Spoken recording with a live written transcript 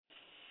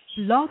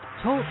Blog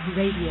Talk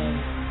Radio.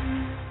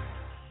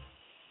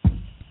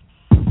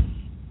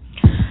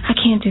 I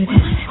can't do this.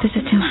 This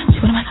is too much.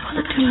 What am I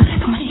supposed to do? There's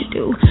so much to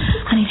do.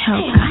 I need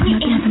help. I'm not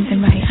doing something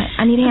right.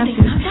 I need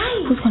answers.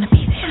 Who's going to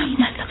be there? I've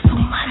messed up so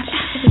much.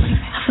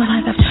 I feel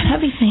like I've tried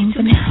everything,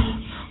 but now,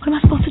 what am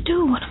I supposed to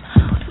do? What am I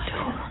supposed to do?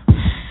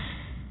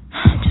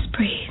 Just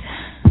breathe.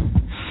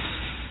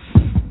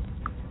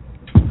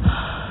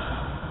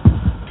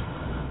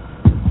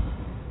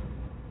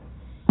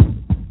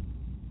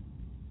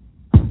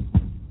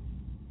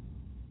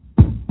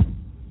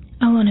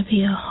 I want to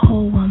be a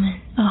whole woman,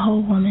 a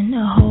whole woman,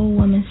 a whole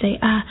woman. Say,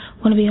 I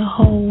want to be a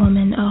whole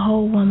woman, a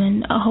whole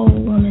woman, a whole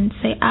woman.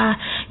 Say, I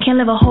can't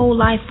live a whole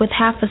life with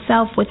half a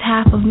self, with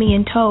half of me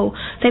in tow,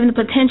 saving the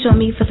potential of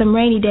me for some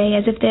rainy day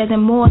as if there isn't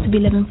more to be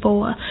living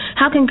for.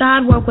 How can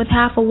God work with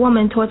half a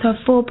woman towards her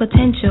full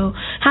potential?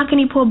 How can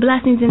he pour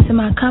blessings into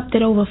my cup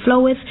that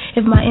overfloweth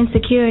if my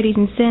insecurities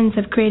and sins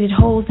have created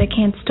holes that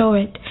can't store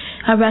it?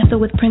 I wrestle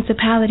with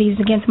principalities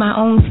against my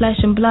own flesh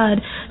and blood,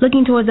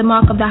 looking towards the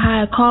mark of the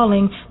higher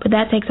calling, but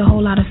that takes a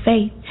whole lot of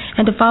faith.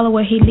 And to follow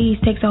where he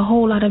leads takes a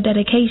whole lot of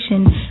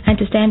dedication. And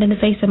to stand in the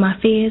face of my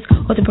fears,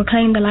 or to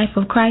proclaim the life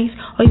of Christ,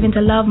 or even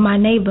to love my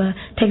neighbor,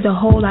 takes a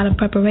whole lot of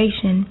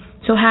preparation.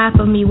 So half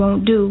of me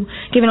won't do.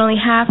 Giving only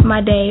half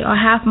my day, or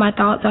half my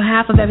thoughts, or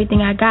half of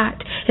everything I got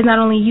is not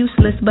only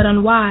useless but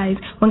unwise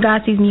when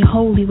God sees me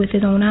holy with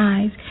his own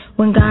eyes.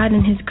 When God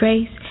in his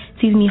grace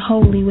sees me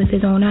holy with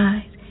his own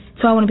eyes.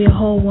 So I want to be a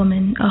whole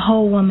woman, a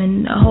whole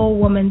woman, a whole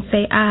woman.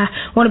 Say, I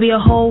want to be a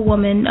whole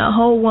woman, a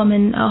whole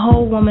woman, a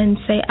whole woman.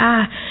 Say,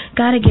 I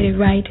gotta get it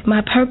right. My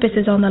purpose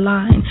is on the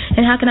line.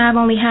 And how can I have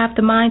only half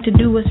the mind to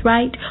do what's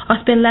right, or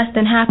spend less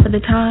than half of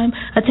the time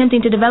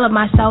attempting to develop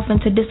myself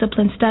into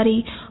disciplined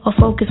study or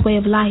focused way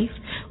of life,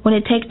 when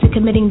it takes to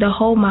committing the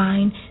whole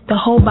mind, the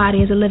whole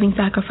body as a living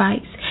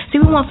sacrifice? See,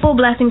 we want full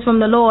blessings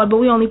from the Lord,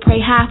 but we only pray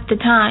half the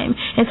time.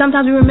 And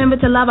sometimes we remember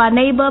to love our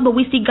neighbor, but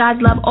we seek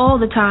God's love all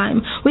the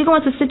time. We go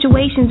into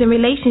situations and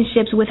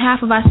relationships with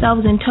half of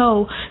ourselves in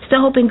tow,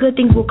 still hoping good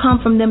things will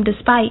come from them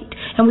despite.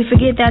 And we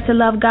forget that to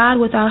love God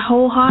with our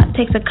whole heart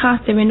takes a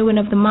constant renewing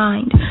of the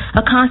mind,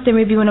 a constant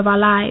reviewing of our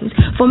lives.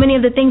 For many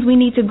of the things we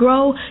need to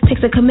grow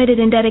takes a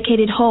committed and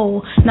dedicated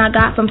whole, not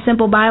got from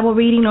simple Bible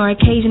reading or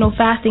occasional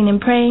fasting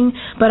and praying,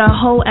 but our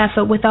whole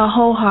effort with our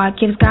whole heart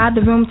gives God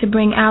the room to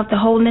bring out the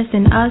wholeness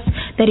in us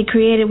that he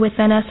created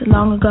within us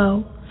long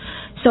ago.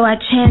 So I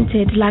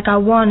chanted like I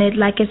wanted,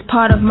 like it's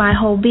part of my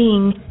whole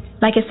being,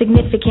 like it's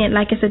significant,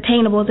 like it's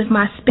attainable, as if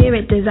my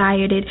spirit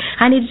desired it.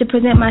 I needed to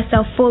present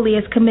myself fully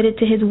as committed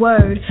to his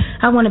word.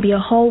 I want to be a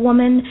whole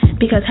woman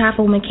because half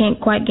a woman can't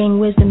quite gain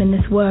wisdom in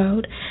this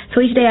world. So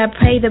each day I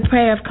pray the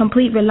prayer of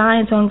complete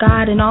reliance on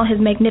God and all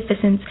his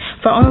magnificence,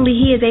 for only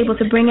he is able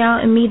to bring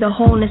out in me the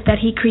wholeness that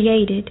he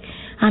created.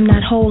 I'm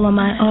not whole on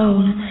my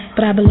own,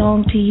 but I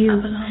belong to you.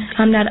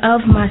 I'm not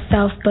of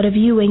myself, but of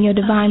you and your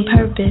divine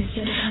purpose.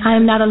 I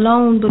am not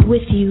alone, but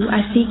with you.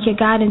 I seek your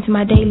guidance in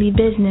my daily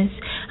business.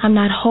 I'm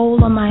not whole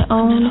on my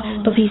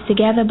own, but pieced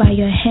together by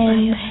your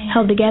hand,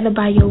 held together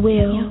by your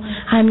will.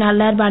 I am not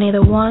led by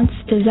neither wants,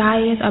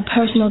 desires, or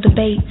personal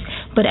debates,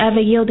 but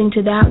ever yielding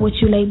to that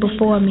which you lay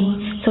before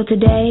me. So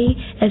today,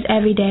 as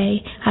every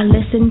day, I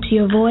listen to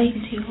your voice,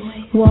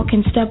 walk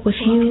in step with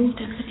you,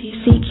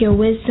 seek your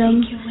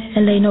wisdom,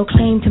 and lay no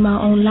claim to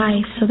my own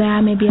life, so that I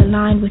may be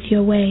aligned with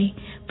your way.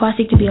 For I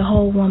seek to be a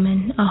whole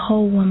woman, a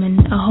whole woman,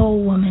 a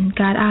whole woman.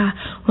 God, I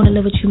want to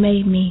live what you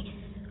made me,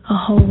 a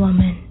whole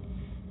woman,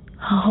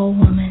 a whole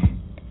woman,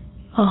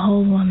 a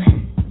whole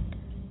woman.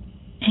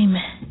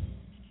 Amen.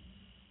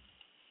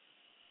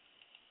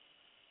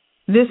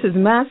 This is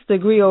Master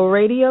Griot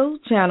Radio,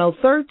 Channel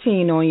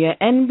 13 on your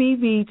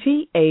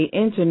NBBTA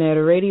Internet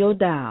Radio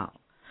dial.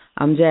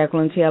 I'm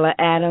Jacqueline Taylor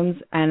Adams,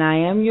 and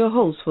I am your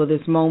host for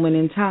this moment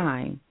in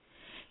time.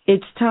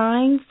 It's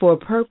time for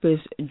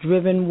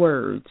purpose-driven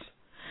words,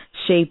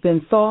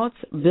 shaping thoughts,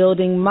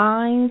 building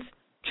minds,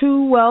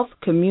 true wealth,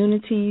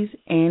 communities,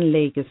 and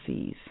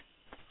legacies.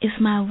 If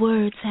my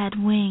words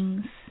had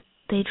wings,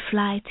 they'd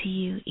fly to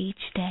you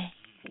each day.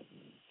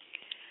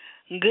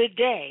 Good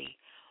day.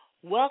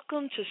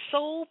 Welcome to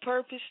Soul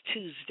Purpose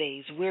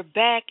Tuesdays. We're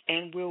back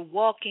and we're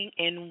walking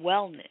in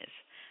wellness.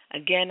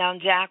 Again, I'm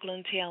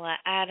Jacqueline Taylor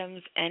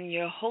Adams and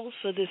your host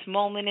for this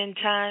moment in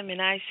time, and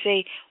I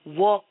say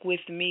walk with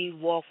me,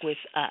 walk with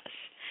us.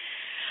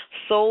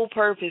 Soul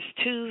Purpose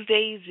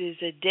Tuesdays is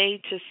a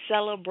day to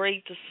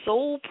celebrate the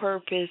Soul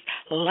Purpose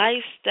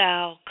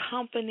lifestyle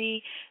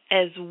company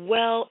as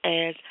well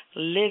as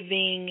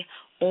living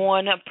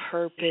on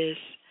purpose,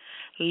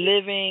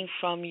 living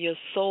from your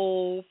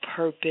soul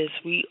purpose.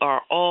 We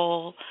are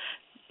all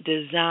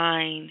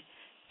designed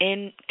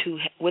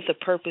with a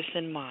purpose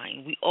in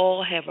mind. We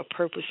all have a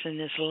purpose in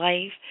this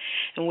life,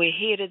 and we're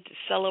here to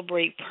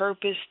celebrate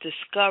purpose,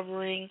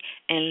 discovering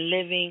and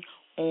living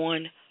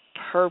on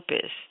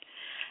purpose.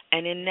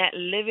 And in that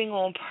living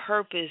on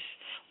purpose,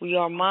 we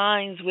are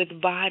minds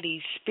with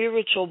bodies,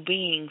 spiritual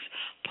beings,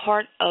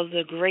 part of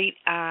the great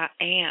I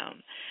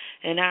am.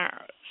 And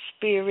our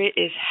spirit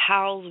is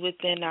housed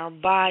within our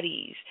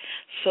bodies.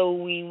 So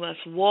we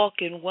must walk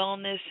in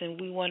wellness, and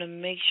we want to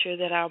make sure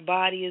that our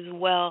body is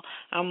well,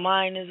 our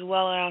mind is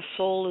well, and our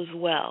soul is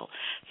well,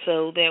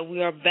 so that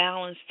we are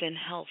balanced and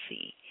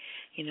healthy.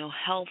 You know,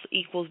 health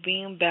equals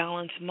being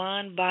balanced,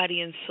 mind, body,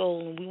 and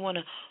soul, and we want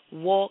to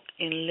walk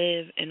and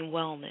live in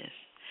wellness.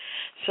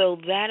 So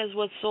that is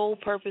what Soul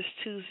Purpose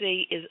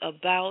Tuesday is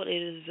about.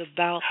 It is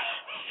about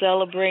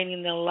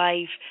celebrating the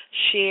life,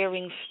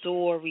 sharing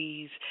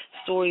stories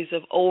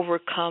of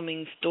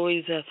overcoming,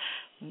 stories of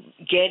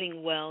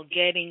getting well,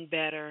 getting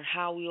better,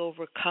 how we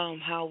overcome,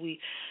 how we,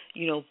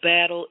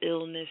 battle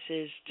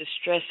illnesses, the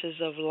stresses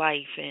of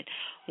life, and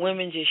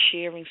women just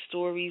sharing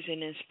stories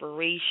and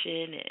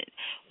inspiration.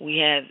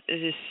 And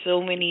there's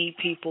so many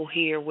people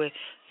here with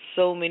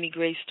so many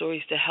great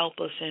stories to help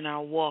us in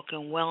our walk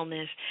in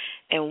wellness.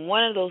 And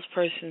one of those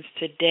persons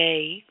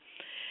today,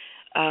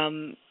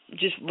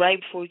 just right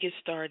before we get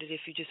started,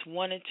 if you just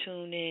want to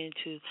tune in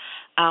to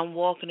I'm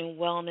Walking in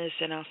Wellness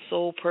and our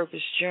Soul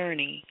Purpose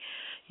Journey,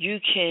 you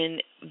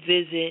can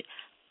visit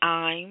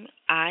I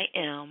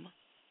am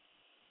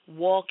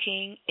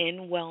walking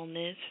in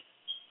wellness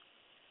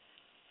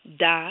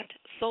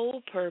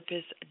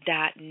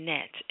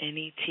 .soulpurpose.net,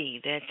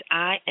 N-E-T. That's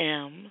I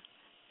am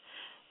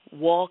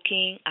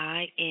walking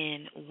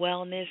in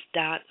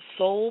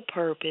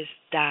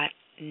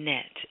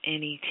wellness.soulpurpose.net,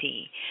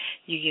 N-E-T.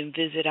 You can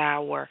visit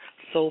our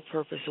Soul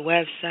Purpose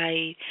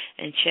website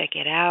and check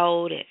it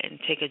out and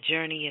take a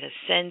journey at a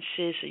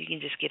census, so you can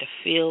just get a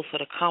feel for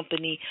the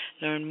company,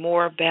 learn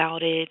more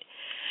about it.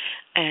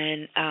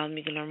 And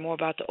you can learn more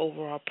about the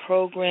overall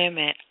program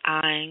at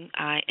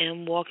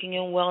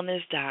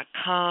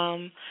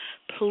IamWalkingInWellness.com.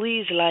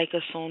 Please like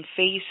us on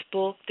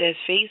Facebook. That's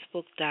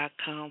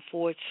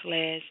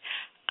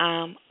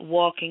Facebook.com/I'm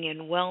Walking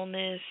in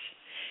Wellness.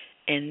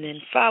 And then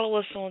follow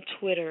us on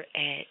Twitter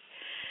at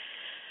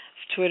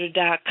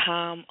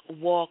Twitter.com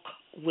Walk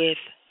With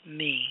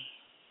Me.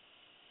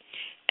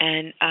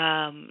 And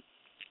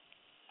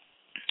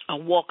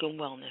Walking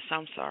Wellness.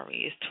 I'm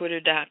sorry. It's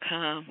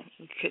Twitter.com.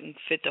 We couldn't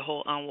fit the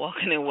whole I'm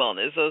Walking in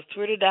Wellness. So it's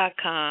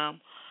Twitter.com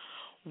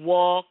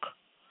Walk,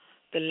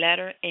 the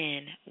letter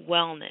N,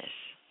 Wellness.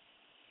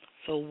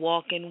 So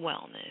Walk in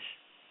Wellness.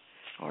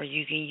 Or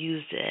you can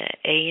use the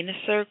A in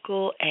a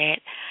circle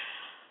at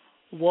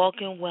Walk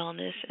in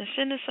Wellness and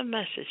send us a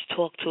message.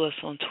 Talk to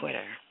us on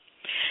Twitter.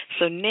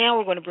 So now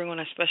we're going to bring on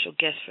a special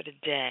guest for the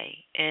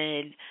day.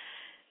 And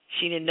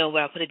she didn't know,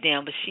 but I put it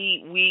down. But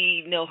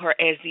we know her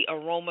as the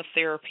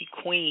aromatherapy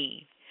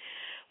queen.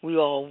 We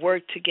all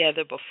worked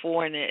together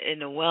before in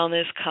the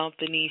wellness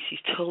company.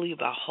 She's totally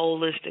about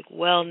holistic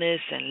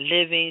wellness and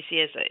living. She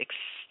has an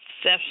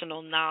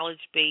exceptional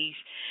knowledge base.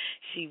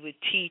 She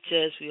would teach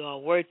us. We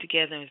all worked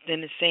together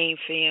within the same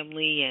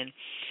family. And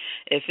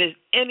if it's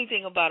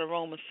anything about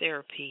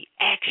aromatherapy,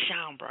 ask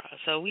Shambra.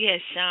 So we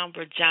had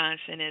Shambra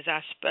Johnson as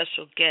our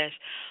special guest,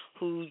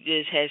 who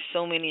just has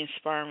so many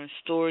inspiring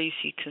stories.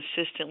 She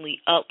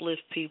consistently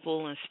uplifts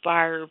people,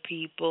 inspires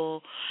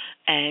people,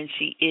 and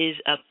she is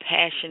a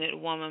passionate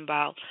woman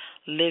about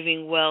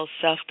living well,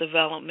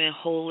 self-development,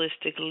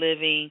 holistic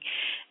living,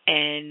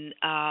 and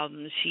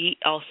she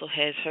also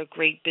has her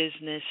great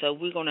business. So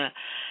we're going to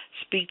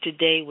speak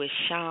today with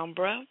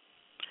Shambra,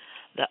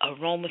 the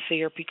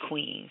aromatherapy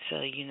queen. So,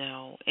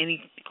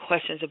 any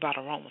questions about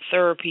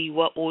aromatherapy,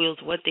 what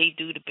oils, what they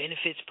do, the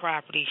benefits,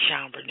 property,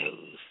 Shambra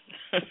knows.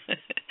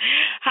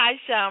 Hi,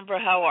 Shambra.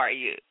 How are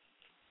you?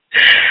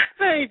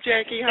 Hey,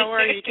 Jackie. How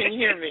are you? Can you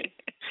hear me?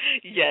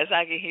 Yes,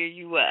 I can hear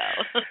you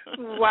well.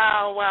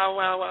 Wow.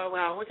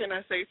 What can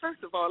I say?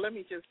 First of all, let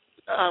me just,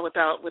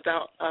 without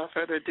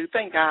further ado,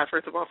 thank God,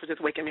 first of all, for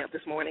just waking me up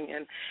this morning,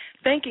 and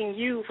thanking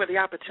you for the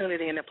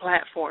opportunity and the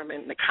platform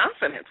and the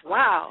confidence.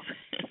 Wow.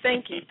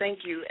 Thank you.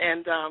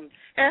 And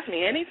ask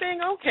me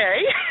anything?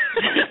 Okay.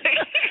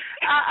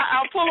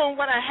 I'll pull on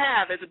what I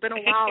have. It's been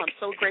a while. I'm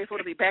so grateful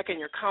to be back in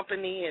your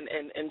company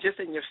and just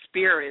in your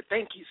spirit.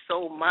 Thank you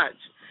so much.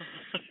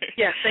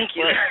 Yes, thank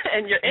you.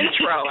 And your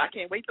intro. I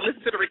can't wait to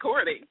listen to the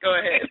recording. Go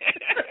ahead.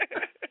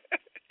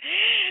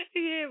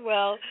 Yeah,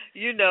 well,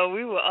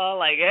 we were all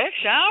like,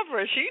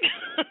 Shambra, she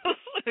knows.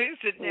 We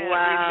sit down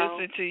and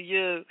listen to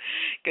you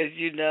because,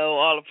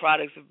 all the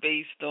products are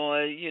based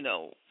on,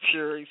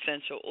 pure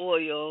essential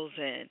oils,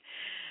 and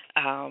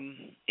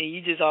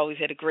you just always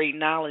had a great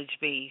knowledge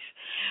base.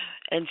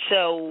 And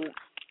so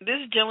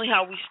this is generally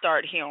how we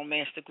start here on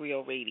Master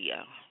Griot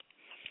Radio.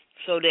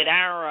 So that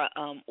our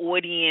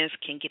audience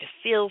can get a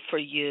feel for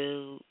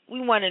you,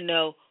 we want to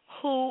know,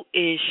 who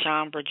is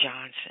Shambra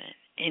Johnson?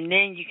 And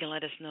then you can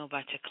let us know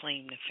about your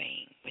claim to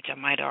fame, which I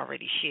might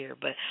already share.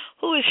 But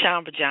who is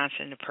Shambra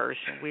Johnson, the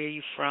person? Where are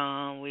you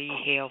from? Where you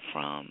hail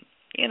from?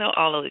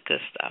 All of the good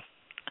stuff.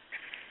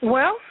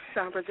 Well,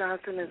 Shambra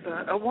Johnson is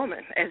a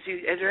woman, as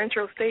your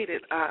intro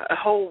stated, a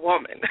whole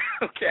woman.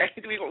 Okay,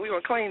 we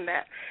will claim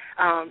that.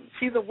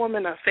 She's a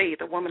woman of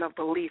faith, a woman of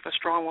belief, a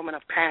strong woman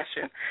of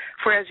passion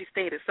for, as you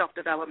stated,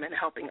 self-development and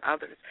helping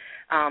others.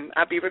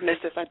 I'd be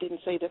remiss if I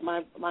didn't say that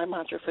my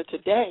mantra for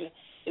today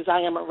is I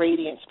am a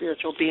radiant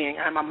spiritual being.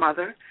 I'm a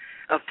mother,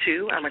 of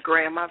two. I'm a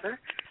grandmother.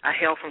 I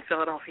hail from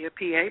Philadelphia,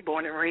 PA,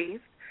 born and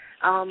raised.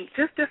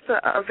 Just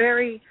a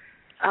very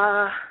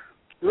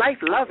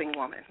life-loving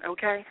woman,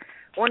 okay?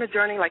 On a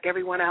journey like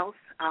everyone else,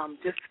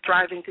 just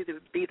striving to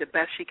be the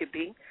best she could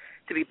be,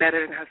 to be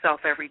better than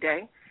herself every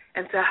day,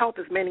 and to help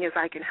as many as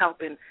I can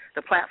help. In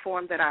the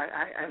platform that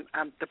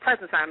I'm the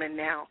presence I'm in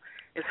now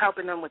is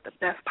helping them with the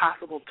best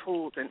possible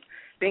tools and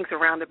being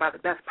surrounded by the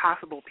best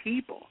possible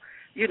people.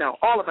 You know,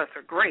 all of us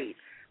are great,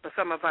 but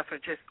some of us are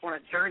just on a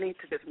journey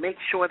to just make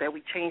sure that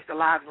we change the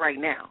lives right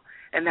now.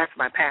 And that's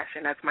my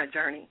passion. That's my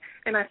journey.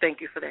 And I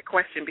thank you for that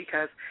question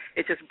because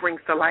it just brings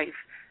to life,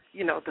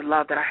 you know, the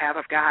love that I have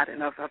of God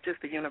and of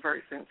just the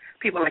universe and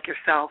people like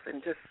yourself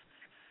and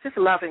just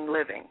loving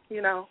living,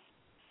 you know.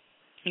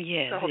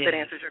 Yes. So I hope that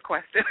answers your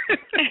question.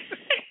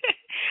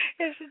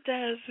 Yes, it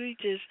does.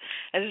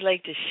 I just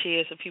like to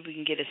share so people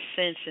can get a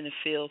sense and a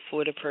feel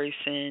for the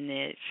person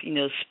that's, you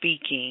know,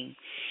 speaking,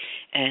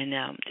 and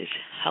this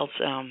helps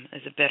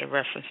as a better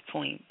reference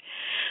point.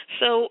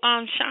 So,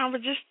 Shonra,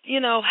 just, you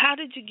know, how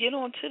did you get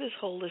onto this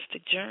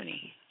holistic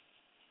journey?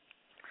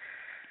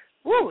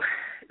 Woo!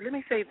 Let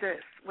me say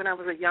this. When I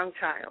was a young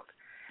child,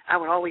 I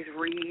would always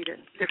read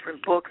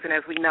different books, and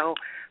as we know,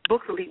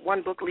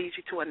 one book leads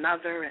you to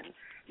another, and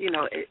you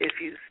know, if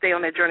you stay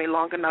on that journey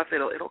long enough,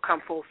 it'll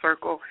come full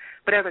circle.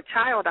 But as a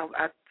child,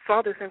 I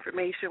saw this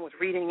information, was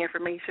reading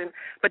information,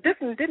 but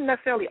didn't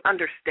necessarily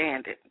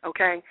understand it,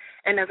 okay?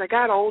 And as I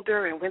got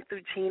older and went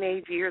through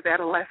teenage years,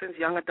 adolescence,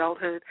 young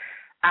adulthood,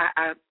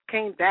 I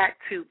came back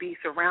to be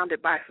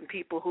surrounded by some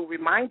people who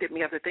reminded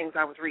me of the things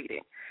I was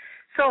reading.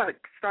 So I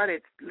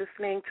started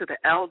listening to the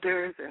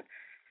elders and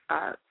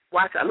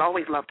watch. I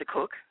always loved to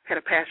cook, had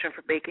a passion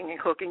for baking and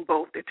cooking,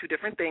 both. They're two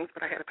different things,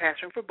 but I had a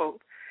passion for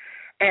both.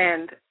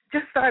 And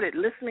just started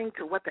listening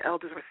to what the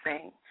elders were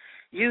saying.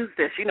 Use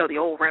this, you know, the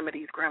old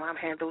remedies. Grandma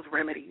had those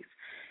remedies.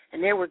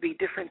 And there would be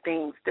different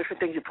things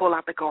you pull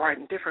out the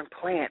garden, different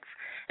plants.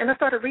 And I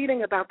started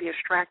reading about the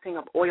extracting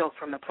of oils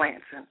from the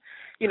plants and,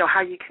 you know,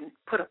 how you can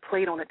put a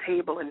plate on a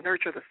table and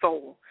nurture the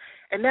soul.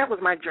 And that was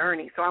my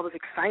journey. So I was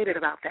excited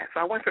about that.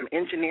 So I went from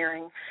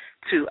engineering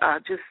to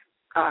just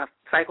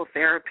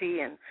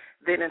psychotherapy and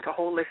then into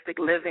holistic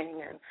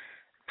living and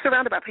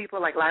surrounded by people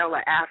like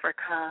Lyola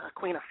Africa,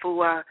 Queen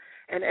Afua,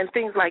 and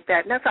things like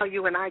that. And that's how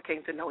you and I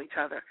came to know each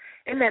other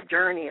in that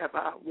journey of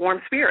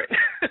warm spirit,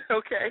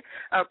 okay,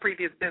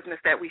 previous business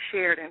that we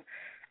shared. And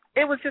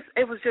it was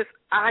just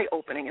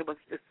eye-opening. It was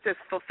just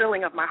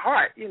fulfilling of my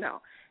heart, you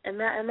know. And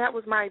that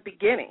was my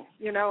beginning,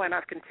 you know, and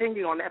I've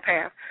continued on that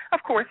path. Of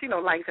course, you know,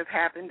 life has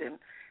happened and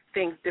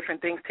different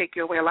things take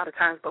you away a lot of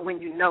times, but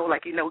when you know,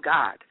 like you know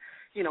God,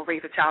 you know,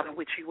 raise a child in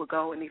which he will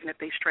go, and even if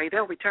they stray,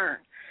 they'll return.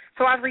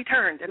 So I've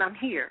returned, and I'm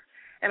here,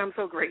 and I'm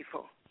so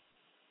grateful.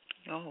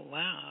 Oh,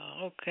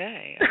 wow.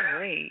 Okay. All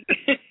right.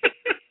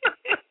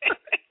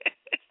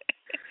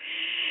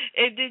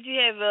 And did you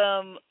have,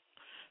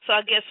 so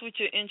I guess with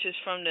your interest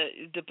from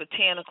the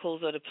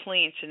botanicals or the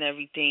plants and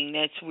everything,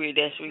 that's where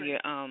your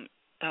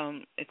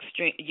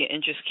your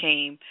interest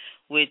came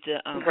with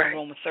the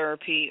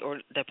aromatherapy or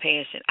the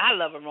passion. I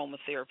love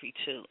aromatherapy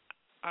too.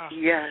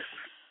 Yes.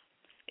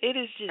 It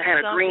is just I had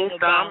a green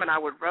thumb, and I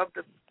would rub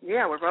the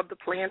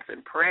plants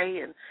and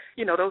pray, and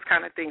you know those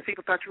kind of things.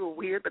 People thought you were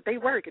weird, but they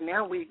work. And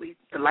now the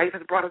life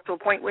has brought us to a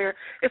point where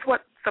it's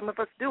what some of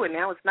us do, and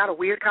now it's not a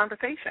weird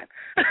conversation.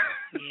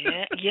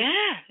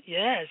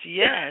 Yes.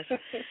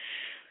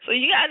 So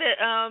you got to,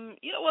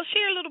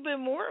 share a little bit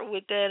more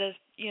with that,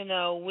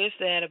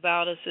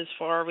 about us as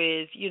far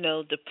as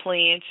the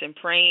plants and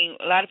praying.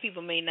 A lot of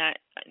people may not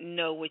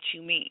know what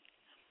you mean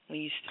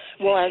when you say as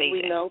that.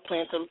 we know,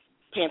 plants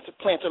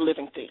are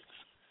living things,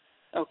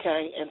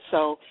 okay? And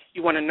so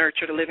you want to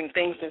nurture the living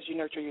things as you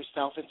nurture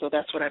yourself, and so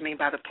that's what I mean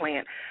by the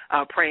plant,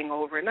 praying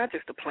over, and not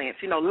just the plants,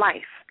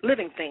 life,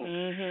 living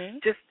things,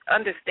 just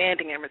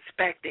understanding and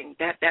respecting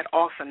that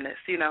awesomeness,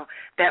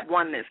 that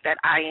oneness, that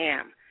I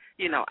am,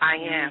 I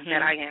am,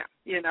 that I am,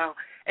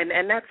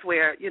 and that's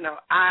where,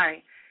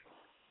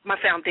 my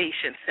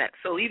foundation set.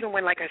 So even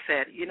when, like I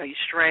said, you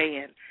stray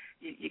and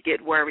you get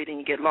worried and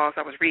you get lost.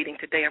 I was reading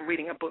today, I'm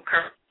reading a book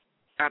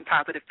on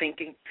positive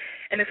thinking,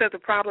 and it says the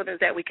problem is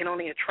that we can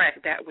only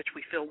attract that which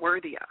we feel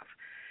worthy of.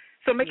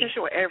 So making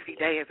sure every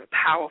day is a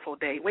powerful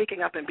day,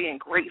 waking up and being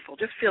grateful,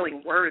 just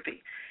feeling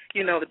worthy.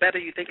 The better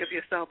you think of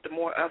yourself, the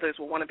more others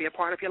will want to be a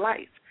part of your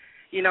life.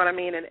 You know what I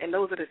mean? And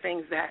those are the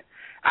things that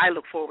I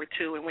look forward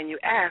to. And when you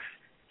ask,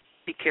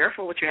 be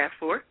careful what you ask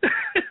for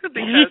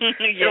because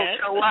it'll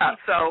show up.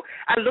 So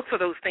I look for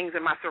those things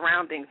in my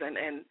surroundings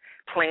and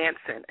plants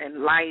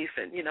and life.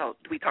 And,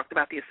 we talked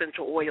about the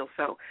essential oils,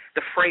 so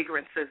the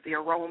fragrances, the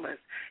aromas.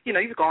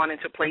 You've gone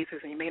into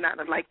places and you may not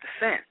have liked the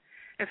scent.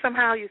 And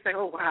somehow you say,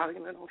 oh, wow, I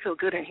don't feel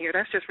good in here.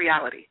 That's just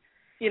reality,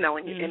 and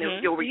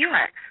you'll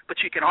retract. But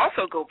you can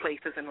also go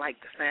places and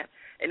like the scent,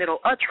 and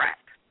it'll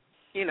attract.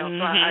 So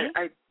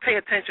I pay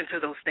attention to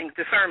those things,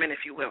 discernment,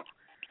 if you will.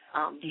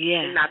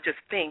 And not just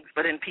things,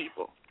 but in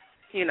people.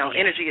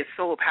 Energy is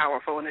so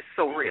powerful and it's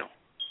so real.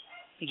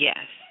 Yes.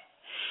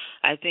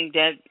 I think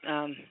that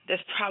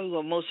that's probably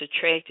what most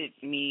attracted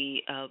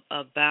me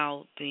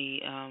about the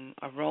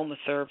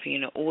aromatherapy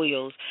and the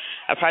oils.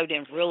 I probably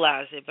didn't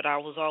realize it, but I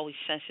was always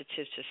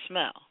sensitive to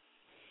smell.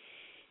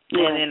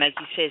 Right. And then, like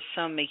you said,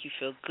 some make you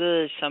feel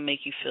good, some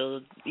make you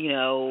feel,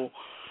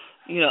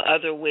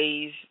 other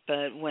ways.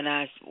 But when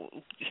I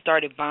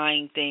started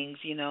buying things,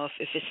 if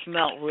it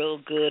smelled real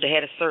good, it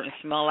had a certain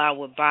smell, I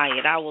would buy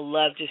it. I would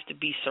love just to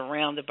be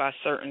surrounded by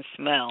certain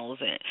smells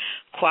and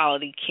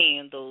quality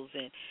candles,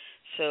 and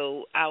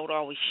so I would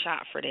always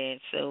shop for that.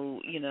 So,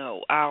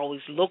 I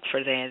always look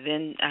for that.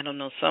 Then, I don't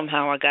know,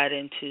 somehow I got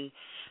into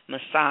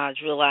massage,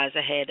 realized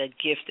I had a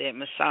gift at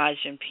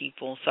massaging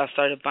people, so I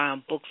started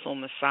buying books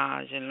on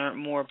massage and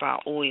learned more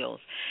about oils.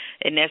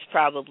 And that's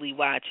probably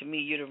why, to me,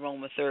 you're the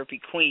aromatherapy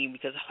queen,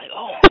 because I'm like,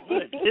 oh,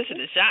 look, this is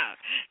the shop,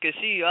 because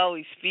she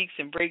always speaks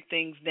and breaks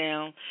things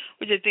down,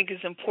 which I think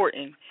is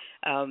important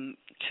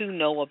to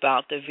know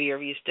about the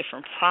various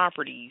different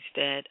properties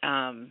that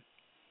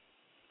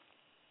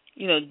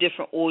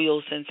different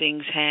oils and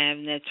things have,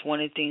 and that's one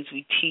of the things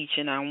we teach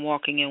in our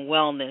Walking in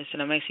Wellness,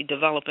 and I'm actually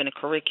developing a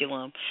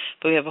curriculum,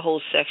 but we have a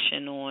whole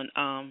section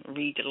on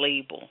read the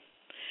label.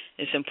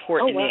 It's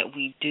important that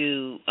we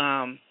do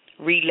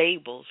read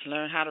labels,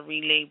 learn how to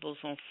read labels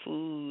on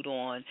food,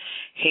 on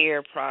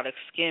hair products,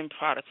 skin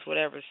products,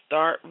 whatever.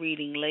 Start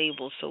reading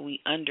labels so we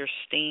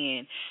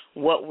understand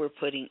what we're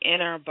putting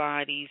in our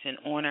bodies and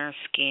on our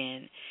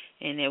skin,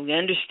 and then we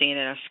understand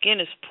that our skin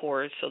is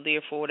porous, so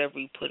therefore whatever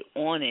we put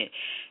on it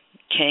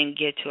can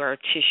get to our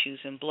tissues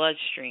and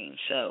bloodstream.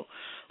 So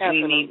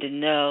Absolutely. We need to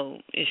know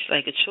it's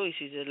like a choice,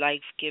 either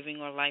life-giving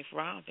or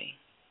life-robbing.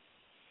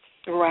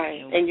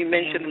 Right. And you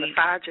mentioned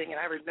massaging, and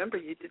I remember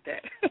you did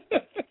that.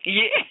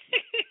 Yeah.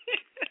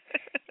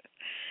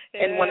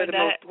 And one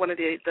of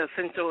the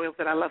essential oils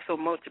that I love so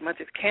much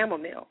is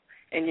chamomile,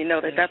 and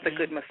that's a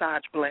good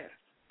massage blend.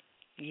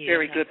 Yeah.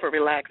 Very good for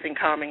relaxing,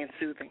 calming, and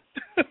soothing.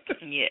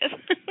 Yes.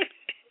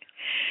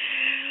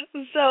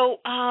 So,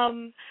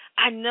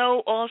 I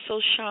know also,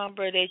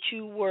 Shambra, that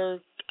you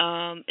work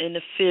in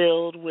the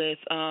field with,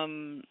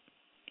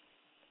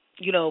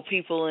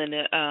 people in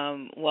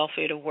the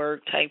welfare to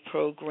work type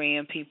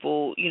program,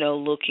 people,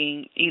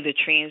 looking either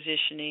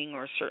transitioning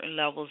or certain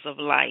levels of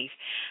life.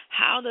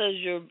 How does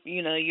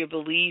your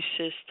belief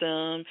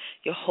system,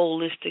 your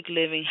holistic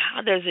living,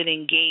 how does it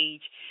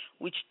engage,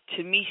 which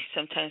to me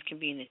sometimes can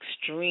be an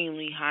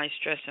extremely high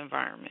stress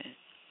environment?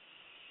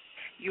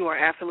 You are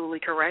absolutely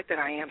correct, and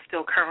I am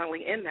still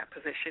currently in that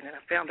position, and I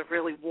found a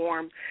really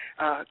warm,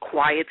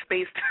 quiet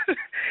space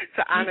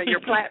to honor your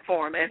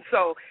platform. And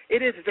so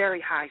it is very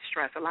high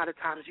stress. A lot of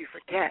times you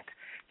forget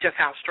just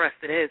how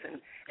stressed it is.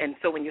 And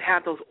so when you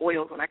have those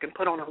oils, when I can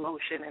put on a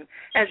lotion, and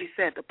as you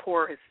said,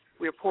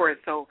 we're porous,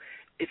 so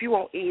if you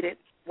won't eat it,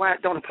 why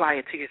don't apply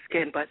it to your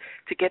skin? But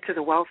to get to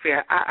the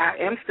welfare, I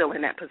am still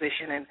in that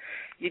position, and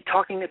you're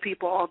talking to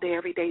people all day,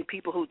 every day,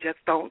 people who just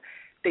don't,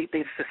 They've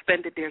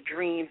suspended their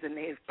dreams, and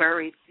they've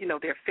buried,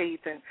 their faith,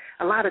 and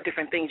a lot of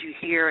different things you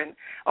hear. And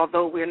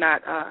although we're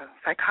not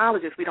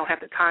psychologists, we don't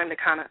have the time to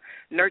kind of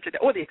nurture that,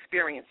 or the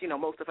experience,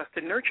 most of us,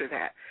 to nurture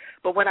that.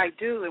 But what I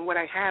do and what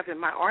I have in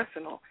my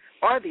arsenal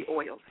are the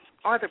oils,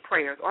 are the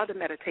prayers, are the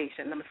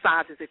meditation, the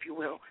massages, if you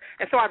will.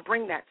 And so I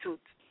bring that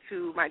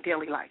to my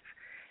daily life.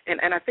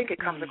 And I think it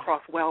comes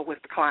across well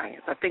with the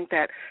clients. I think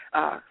that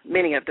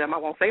many of them, I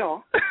won't say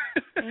all,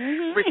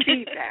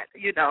 receive that,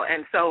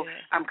 And so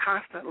I'm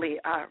constantly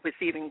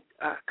receiving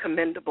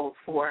commendables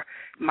for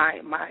my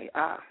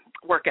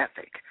work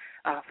ethic,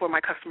 for my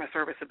customer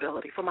service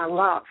ability, for my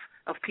love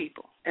of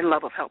people and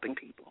love of helping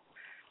people.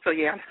 So,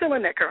 I'm still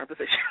in that current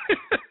position.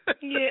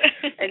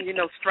 And,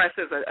 stress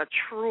is a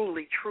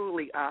truly,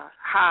 truly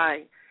high.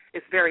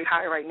 It's very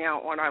high right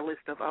now on our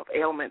list of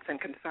ailments and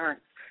concerns.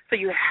 So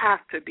you have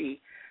to be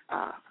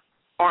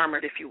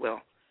armored, if you will,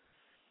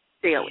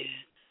 daily.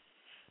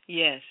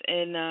 Yes,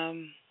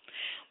 and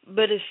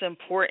but it's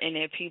important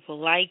that people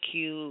like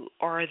you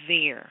are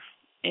there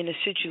in a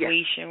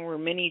situation where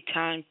many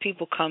times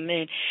people come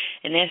in,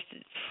 and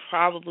that's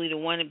probably the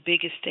one of the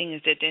biggest thing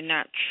is that they're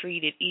not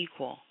treated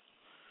equal.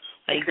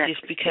 Like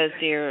just because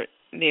they're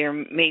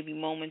maybe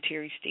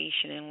momentary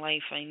station in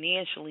life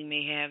financially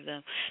may have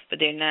them, but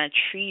they're not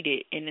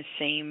treated in the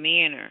same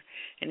manner,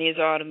 and there's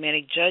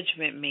automatic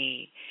judgment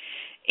made.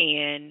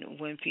 And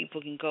when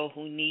people can go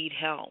who need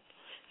help,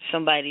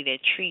 somebody that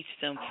treats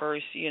them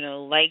first,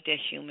 like that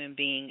human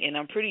being. And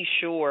I'm pretty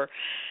sure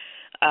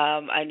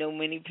I know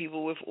many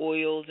people with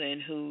oils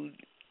and who,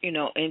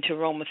 into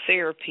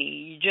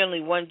aromatherapy.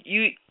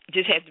 You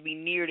just have to be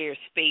near their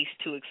space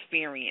to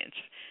experience.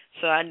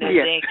 So I know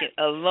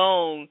that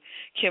alone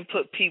can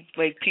put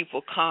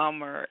people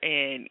calmer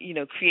and,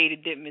 create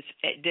a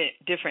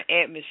different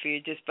atmosphere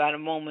just by the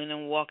moment of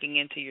walking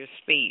into your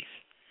space.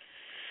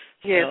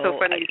 Yeah, it's so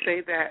funny you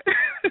say that.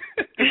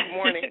 This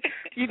morning,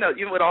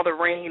 with all the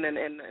rain and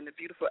the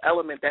beautiful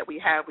element that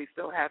we have, we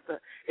still have the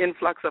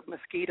influx of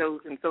mosquitoes.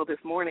 And so this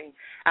morning,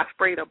 I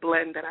sprayed a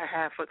blend that I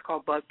have, what's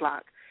called Bug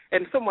Block.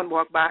 and someone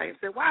walked by and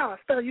said, wow,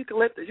 I smell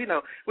eucalyptus. You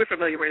know, we're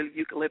familiar with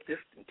eucalyptus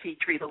and tea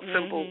tree, those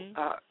simple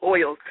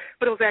oils,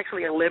 but it was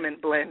actually a lemon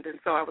blend, and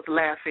so I was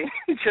laughing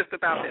just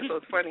about that. So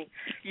it's funny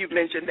you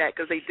mentioned that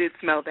because they did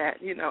smell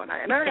that, you know, and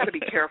I got to be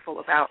careful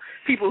about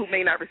people who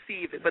may not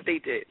receive it, but they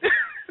did.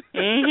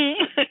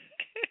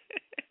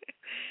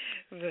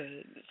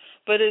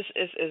 But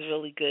it's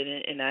really good,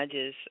 and I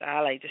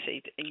like to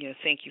say, you know,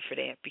 thank you for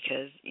that,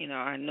 because, you know,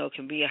 I know it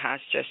can be a high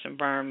stress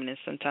environment, and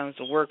sometimes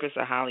the workers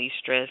are highly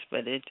stressed,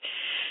 but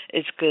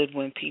it's good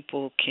when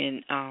people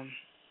can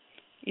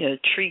you know,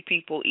 treat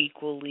people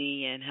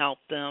equally and help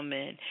them,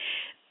 and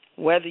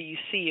whether you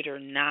see it or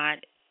not,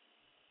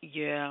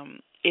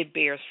 it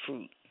bears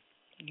fruit.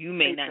 You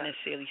may not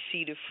necessarily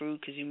see the fruit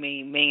because you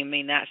may or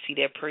may not see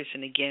that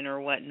person again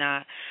or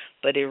whatnot,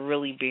 but it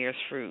really bears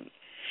fruit.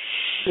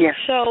 Yeah.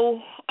 So,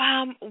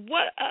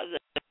 what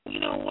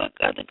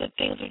other good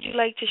things would you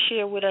like to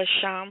share with us,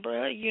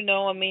 Shambra? You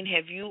know, I mean,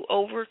 have you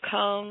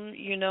overcome,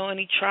 you know,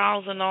 any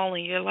trials and all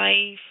in your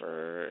life,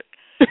 or,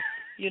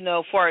 you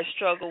know, for a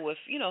struggle with,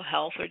 you know,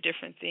 health or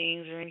different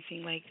things or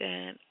anything like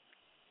that?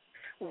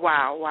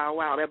 Wow.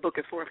 That book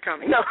is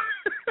forthcoming. No.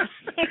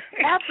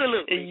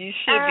 Absolutely. And you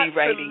should be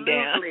writing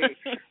down.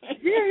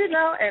 Yeah, you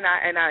know, and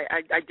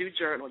I do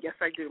journal. Yes,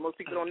 I do. Most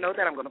people don't know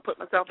that. I'm going to put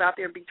myself out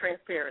there and be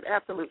transparent.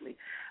 Absolutely.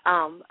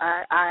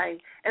 I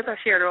as I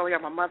shared earlier,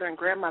 I'm a mother and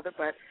grandmother,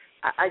 but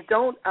I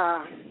don't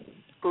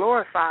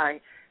glorify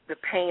the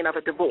pain of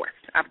a divorce.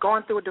 I've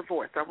gone through a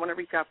divorce. I want to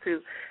reach out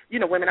to, you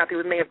know, women out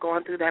there who may have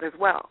gone through that as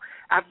well.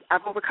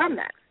 I've overcome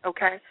that,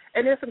 okay?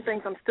 And there's some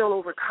things I'm still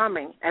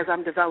overcoming as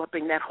I'm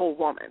developing that whole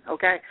woman,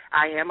 okay?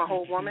 I am a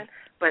whole woman,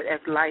 but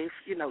as life,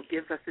 you know,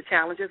 gives us the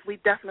challenges, we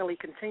definitely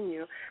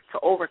continue to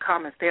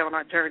overcome and stay on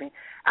our journey.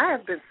 I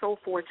have been so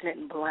fortunate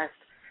and blessed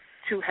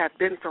to have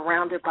been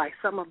surrounded by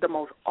some of the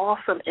most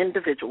awesome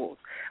individuals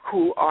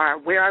who are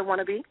where I want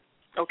to be,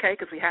 okay,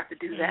 because we have to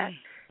do that.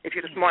 If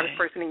you're the smartest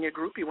person in your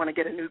group, you want to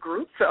get a new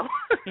group. So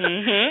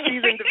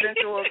these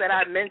individuals that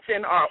I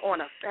mentioned are on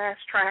a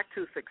fast track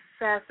to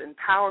success,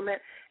 empowerment,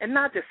 and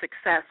not just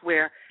success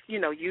where, you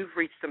know, you've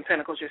reached some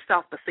pinnacles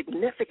yourself, but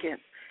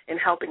significance in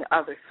helping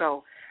others.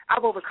 So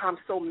I've overcome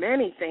so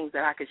many things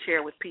that I could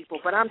share with people,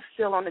 but I'm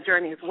still on the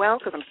journey as well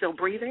because I'm still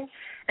breathing,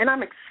 and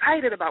I'm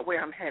excited about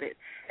where I'm headed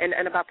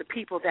and about the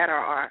people that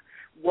are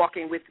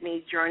walking with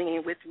me,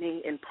 journeying with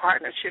me, in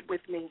partnership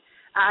with me.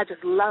 I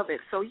just love it.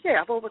 So,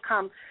 yeah, I've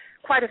overcome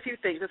quite a few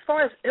things. As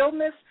far as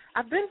illness,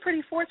 I've been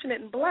pretty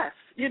fortunate and blessed.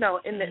 You know,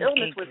 in the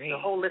illness with the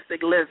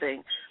holistic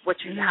living,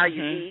 how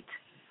you eat,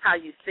 how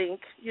you think.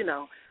 You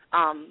know,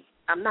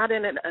 I'm not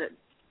in a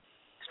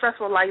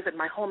stressful life in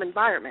my home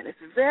environment. It's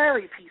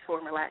very peaceful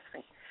and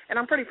relaxing, and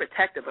I'm pretty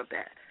protective of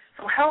that.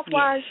 So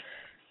health-wise,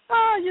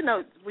 you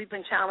know, we've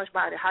been challenged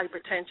by the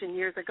hypertension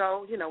years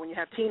ago. You know, when you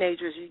have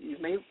teenagers, you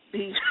may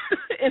be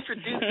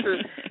introduced to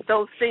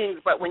those things,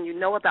 but when you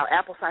know about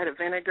apple cider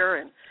vinegar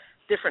and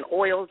different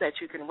oils that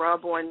you can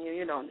rub on you,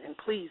 you know, and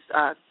please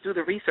do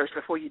the research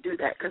before you do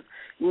that, because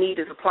need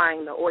is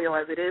applying the oil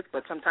as it is,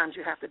 but sometimes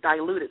you have to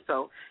dilute it.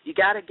 So you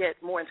got to get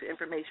more into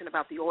information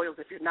about the oils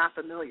if you're not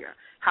familiar,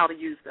 how to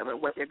use them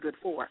and what they're good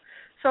for.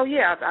 So,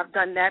 yeah, I've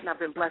done that, and I've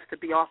been blessed to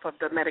be off of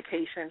the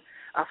medication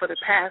for the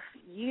past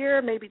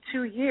year, maybe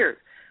 2 years.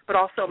 But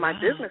also my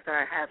business that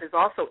I have is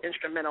also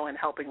instrumental in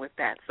helping with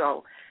that.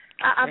 So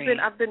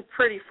I've been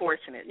pretty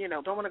fortunate. You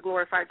know, don't want to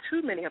glorify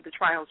too many of the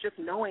trials, just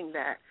knowing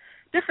that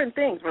different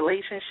things,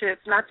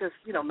 relationships, not just,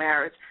 you know,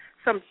 marriage,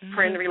 some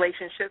friend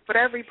relationships, but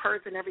every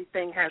person,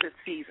 everything has its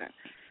season.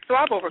 So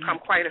I've overcome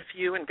quite a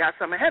few and got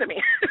some ahead of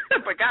me.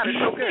 But God is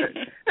so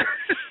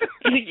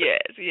good.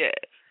 Yes. Yeah,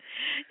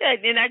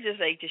 and I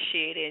just like to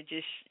share that,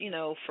 just, you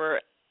know,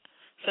 for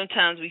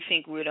sometimes we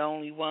think we're the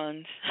only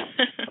ones.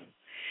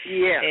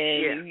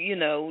 And you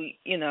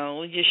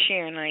know, just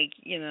sharing, like,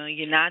 you know,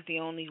 you're not the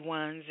only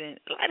ones, and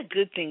a lot of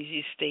good things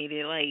you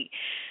stated, like,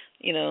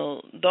 you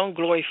know, don't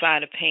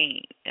glorify the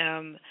pain.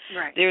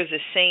 There's a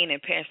saying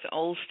that Pastor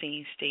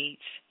Osteen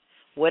states,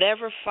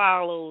 whatever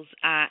follows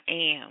I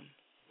am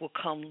will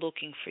come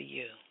looking for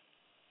you.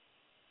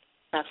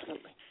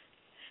 Absolutely.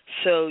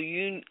 So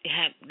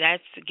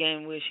that's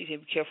again where she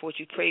said, be careful what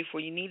you pray for.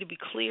 You need to be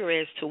clear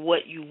as to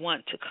what you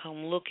want to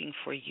come looking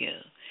for you.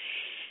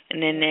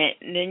 And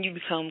then you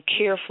become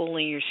careful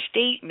in your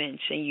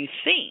statements, and you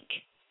think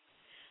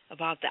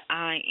about the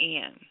I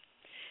am.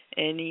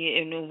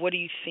 And what are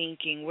you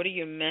thinking? What are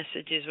your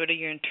messages? What are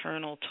your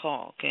internal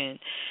talk? And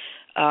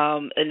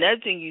another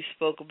thing you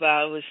spoke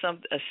about was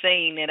a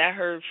saying that I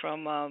heard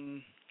from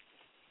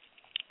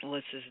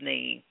what's his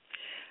name?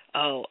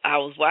 Oh, I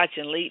was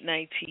watching late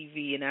night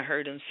TV, and I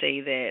heard him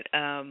say that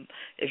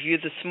if you're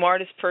the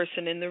smartest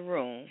person in the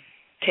room,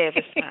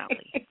 Tavis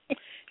Smiley.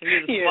 If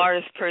you're the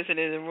smartest person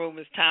in the room,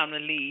 it's time to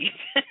leave.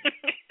 I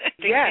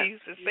think he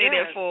used to say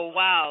that for a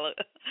while,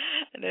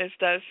 and then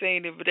started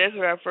saying it. But that's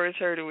where I first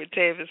heard it with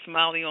Tavis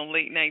Smiley on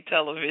late night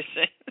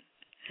television.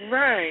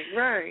 Right.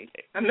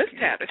 I miss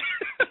Tavis.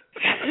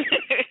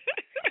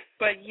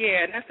 But,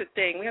 yeah, and that's the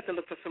thing. We have to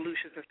look for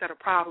solutions instead of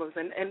problems.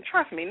 And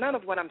trust me, none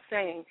of what I'm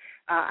saying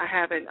I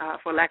haven't,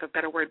 for lack of a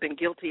better word, been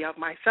guilty of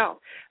myself.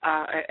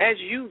 As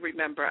you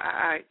remember,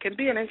 I can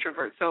be an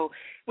introvert. So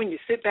when you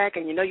sit back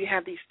and you know you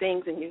have these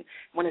things and you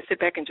want to sit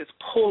back and just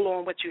pull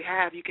on what you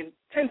have, you can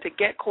tend to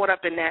get caught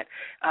up in that,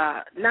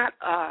 not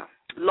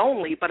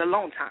lonely, but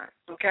alone time,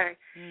 okay?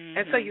 Mm-hmm.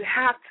 And so you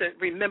have to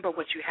remember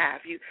what you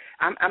have.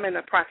 I'm in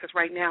the process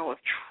right now of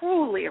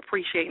truly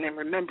appreciating and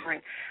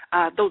remembering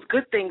those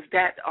good things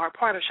that are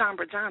part of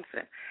Shambra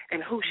Johnson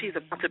and who she's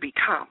about to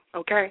become,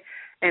 okay?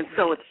 And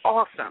so it's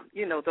awesome,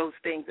 those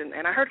things.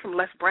 And I heard from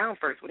Les Brown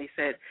first when he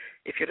said,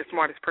 if you're the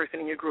smartest person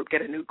in your group,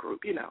 get a new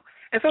group,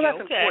 And so that's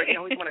important. You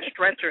always want to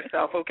stretch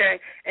yourself, okay?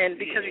 And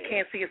because you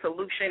can't see a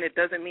solution, it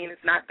doesn't mean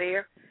it's not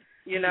there.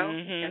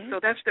 And so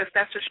that's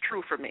just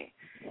true for me.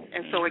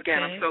 And so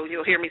again,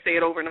 you'll hear me say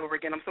it over and over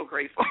again. I'm so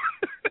grateful.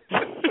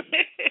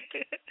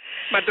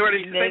 My daughter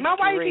used to say, "Mom,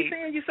 why you keep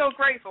saying you're so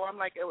grateful?" I'm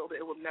like, it will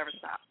never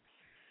stop.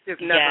 There's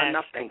never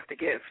enough things to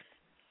give.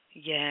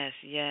 Yes.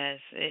 And,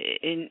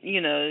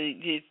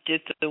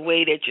 just the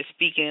way that you're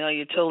speaking,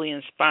 you're totally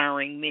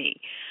inspiring me.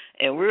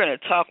 And we're going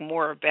to talk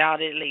more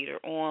about it later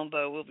on,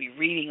 but we'll be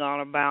reading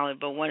all about it.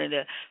 But one of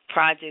the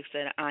projects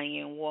that I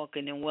Am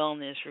Walking in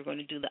Wellness, we're going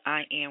to do the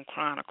I Am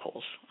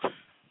Chronicles.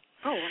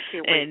 Oh, I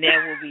can't wait. And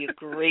that will be a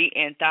great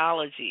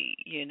anthology,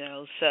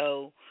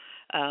 So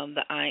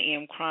the I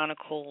Am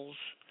Chronicles,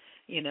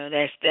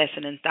 that's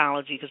an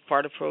anthology because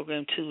part of the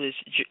program, too, is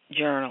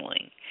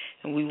journaling.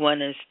 And we want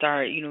to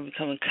start,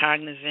 becoming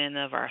cognizant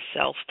of our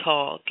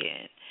self-talk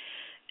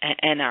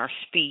and our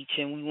speech.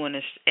 And we want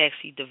to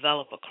actually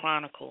develop a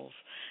chronicles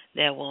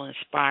that will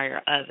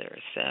inspire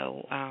others.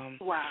 So,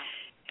 wow.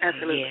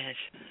 Absolutely. Yes.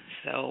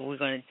 So we're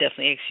going to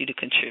definitely ask you to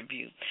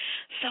contribute.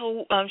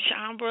 So,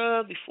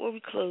 Shambra, before we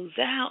close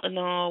out and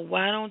all,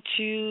 why don't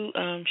you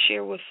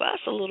share with us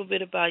a little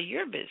bit about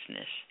your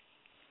business?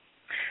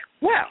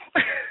 Well,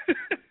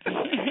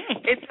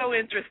 it's so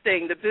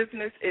interesting. The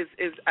business is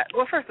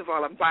well, first of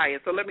all, I'm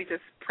biased, so let me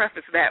just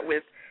preface that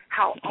with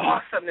how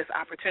awesome this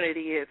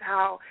opportunity is,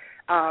 how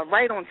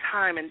right on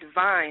time and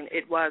divine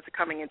it was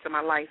coming into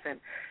my life,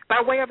 and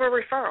by way of a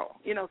referral.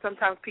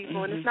 Sometimes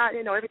people, and it's not,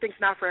 everything's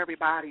not for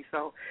everybody,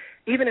 so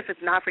even if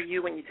it's not for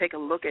you, when you take a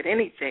look at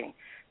anything,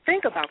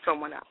 think about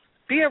someone else.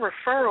 Be a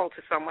referral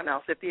to someone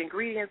else. If the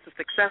ingredients of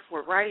success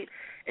were right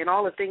and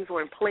all the things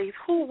were in place,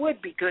 who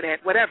would be good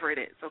at whatever it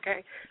is,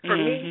 okay? For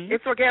me,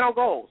 it's Organo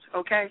Gold,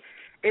 okay?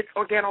 It's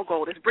Organo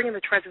Gold. It's bringing the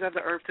treasures of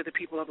the earth to the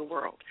people of the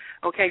world,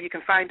 okay? You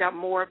can find out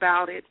more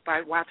about it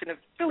by watching a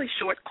really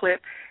short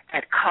clip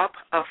at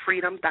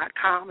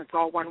cupoffreedom.com. It's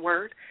all one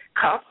word,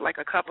 cup, like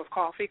a cup of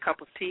coffee,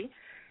 cup of tea,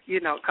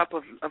 cup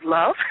of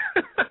love,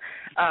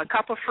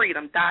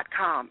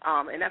 cupoffreedom.com.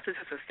 And that's just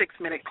a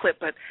 6-minute clip,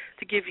 but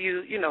to give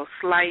you,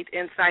 slight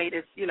insight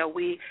is,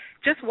 we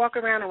just walk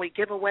around and we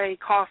give away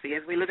coffee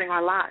as we're living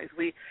our lives.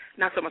 We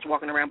not so much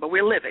walking around, but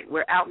we're living.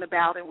 We're out and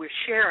about and we're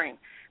sharing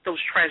those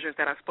treasures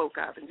that I spoke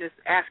of and just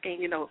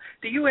asking,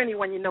 do you or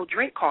anyone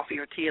drink coffee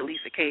or tea at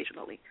least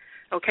occasionally?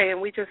 Okay, and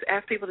we just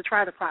ask people to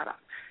try the product.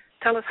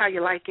 Tell us how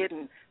you like it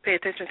and pay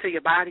attention to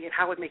your body and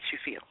how it makes you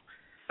feel.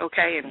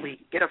 Okay, and we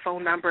get a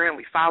phone number and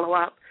we follow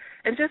up.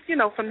 And just,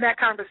 from that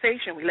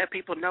conversation, we let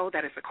people know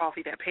that it's a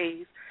coffee that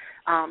pays.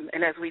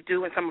 And as we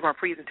do in some of our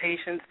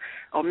presentations,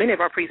 or many of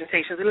our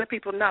presentations, we let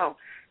people know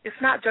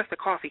it's not just a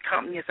coffee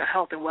company, it's a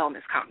health and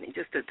wellness company,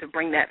 just to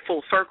bring that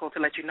full circle to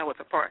let you know it's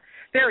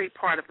very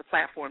part of the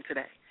platform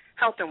today,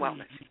 health and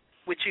wellness,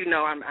 which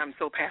I'm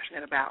so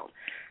passionate about.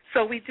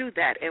 So we do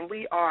that, and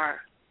we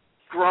are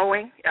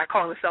growing. I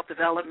call it a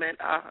self-development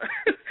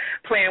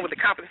plan with the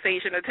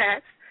compensation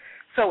attached.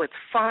 So it's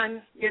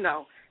fun,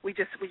 we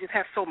just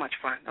have so much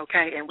fun,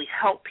 okay? And we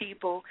help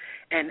people,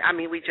 and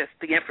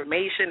the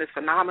information is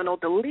phenomenal.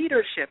 The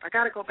leadership, I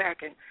got to go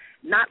back and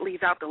not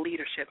leave out the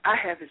leadership. I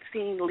haven't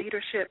seen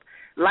leadership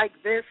like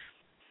this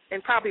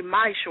in probably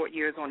my short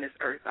years on this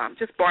earth,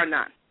 just bar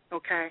none,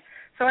 okay?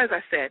 So as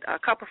I said,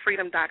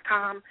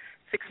 cupoffreedom.com,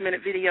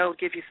 6-minute video,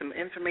 give you some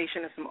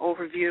information and some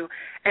overview,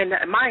 and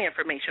my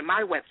information,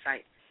 my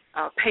website,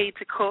 Paid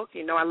to Cook.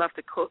 I love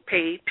to cook,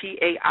 paid,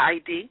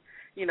 P-A-I-D.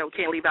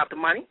 Can't leave out the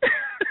money.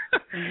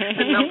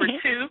 The number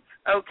 2,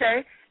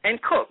 okay,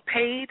 and cook,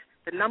 paid,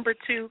 the number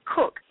 2,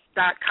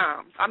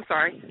 cook.com. I'm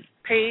sorry,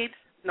 paid,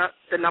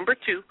 the number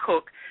 2,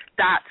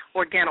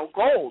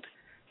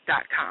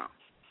 cook.organogold.com.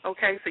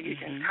 Okay, so you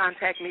can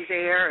contact me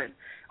there and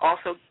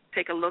also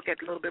take a look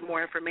at a little bit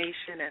more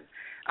information. And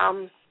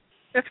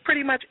that's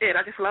pretty much it.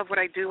 I just love what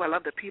I do. I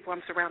love the people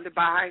I'm surrounded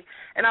by,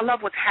 and I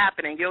love what's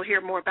happening. You'll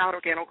hear more about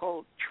Organo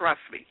Gold,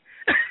 trust me.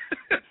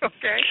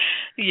 Okay.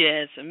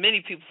 Yes,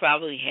 many people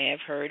probably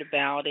have heard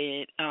about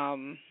it.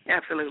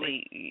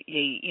 Absolutely.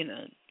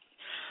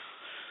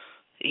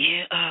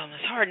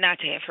 It's hard not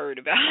to have heard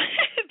about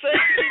it, but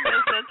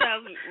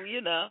sometimes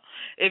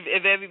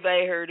if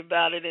everybody heard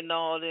about it and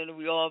all, then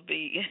we all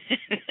be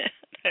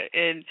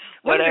and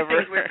whatever. One of the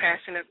things we're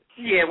passionate.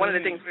 Yeah, one of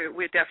the things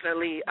we're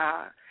definitely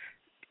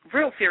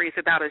real serious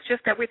about it. It's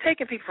just that we're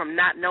taking people from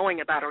not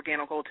knowing about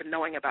Organic Gold to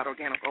knowing about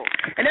Organic Gold.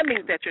 And that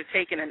means that you're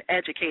taking an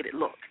educated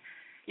look,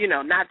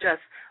 not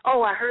just,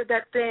 oh, I heard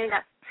that thing.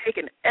 Take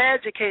an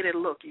educated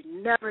look. You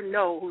never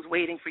know who's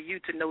waiting for you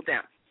to know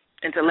them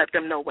and to let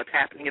them know what's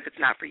happening if it's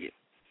not for you.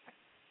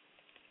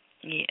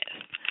 Yes.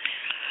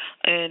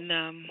 And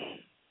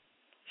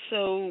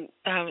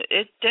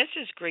that's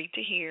just great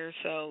to hear.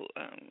 So,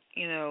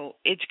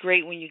 it's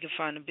great when you can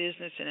find a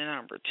business and an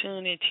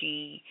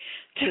opportunity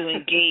to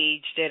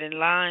engage that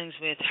aligns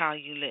with how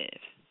you live.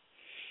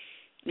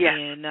 Yeah.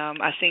 And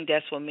I think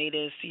that's what made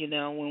us,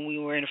 when we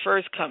were in the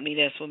first company,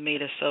 that's what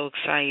made us so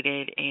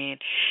excited. And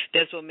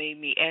that's what made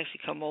me actually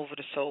come over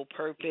to Soul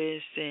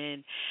Purpose.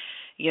 And,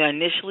 I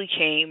initially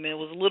came, and it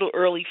was a little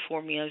early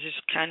for me. I was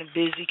just kind of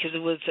busy because it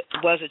was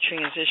a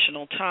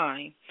transitional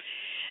time.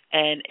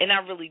 And I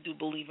really do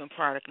believe in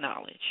product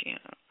knowledge.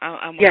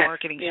 I'm a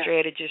marketing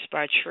strategist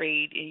by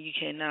trade, and you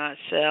cannot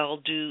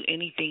do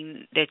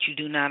anything that you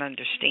do not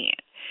understand.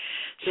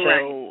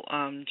 So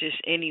just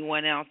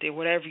anyone out there,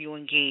 whatever you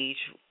engage,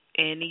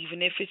 and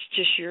even if it's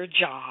just your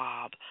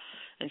job,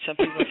 and some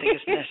people think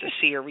it's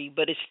necessary,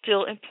 but it's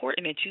still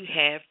important that you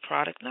have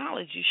product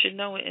knowledge. You should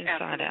know it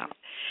inside out.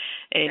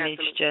 And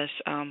it's just,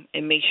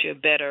 it makes you a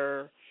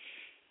better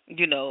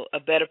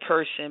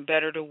person,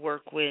 better to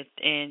work with,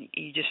 and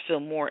you just feel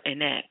more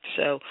inept.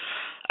 So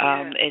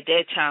at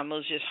that time, it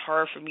was just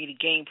hard for me to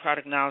gain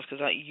product knowledge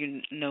because,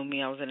 you know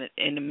me, I was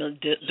in the middle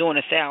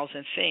doing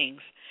 1,000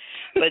 things.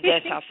 But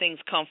that's how things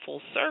come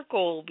full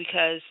circle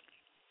because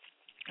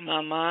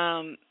my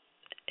mom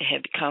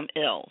had become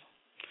ill.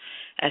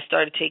 I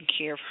started taking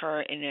care of her,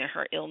 and then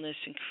her illness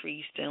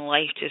increased, and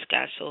life just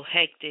got so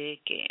hectic,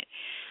 and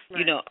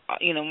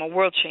my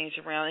world changed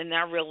around, and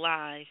I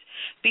realized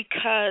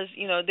because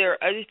there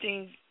are other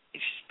things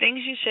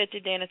you said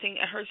today, and I think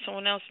I heard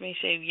someone else may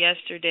say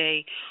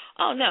yesterday.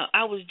 Oh no,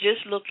 I was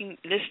just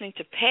listening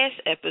to past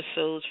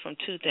episodes from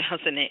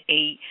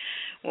 2008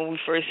 when we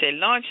first had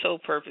launched Soul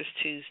Purpose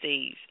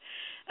Tuesdays.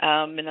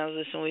 And I was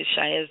listening with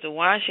Shiazda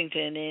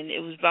Washington, and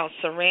it was about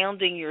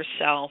surrounding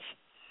yourself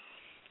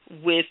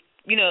with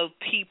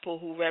people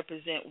who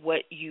represent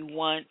what you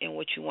want and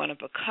what you want to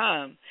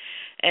become.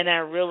 And I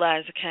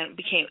realized I kind of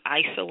became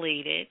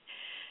isolated,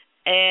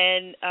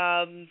 and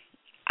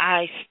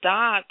I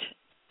stopped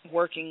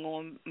working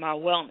on my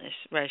wellness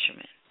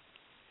regimen.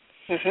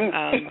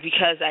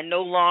 Because I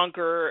no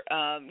longer,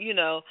 I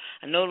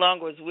no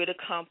longer was with a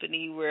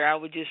company where I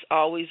was just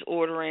always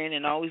ordering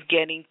and always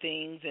getting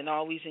things and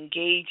always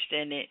engaged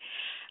in it.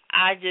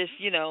 I just,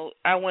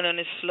 I went on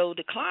a slow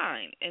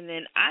decline. And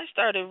then I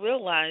started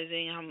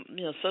realizing I'm,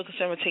 so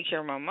concerned to take care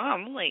of my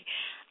mom. I'm like,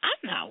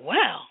 I'm not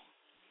well.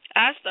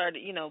 I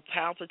started,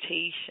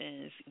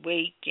 palpitations,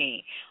 weight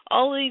gain,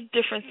 all these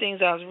different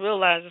things I was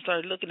realizing. I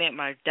started looking at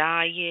my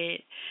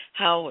diet,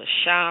 how I was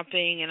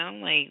shopping, and I'm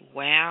like,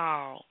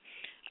 wow,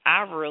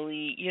 I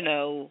really,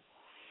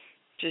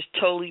 just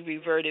totally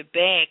reverted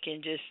back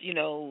and just,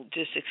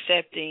 just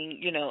accepting,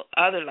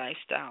 other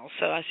lifestyles.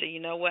 So I said, you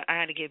know what, I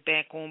had to get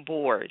back on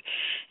board.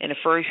 And the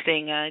first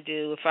thing I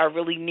do, if I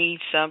really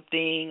need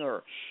something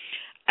or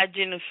I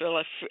didn't feel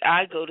like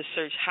I go to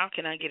search, how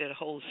can I get it at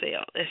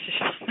wholesale? That's just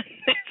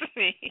that's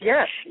me.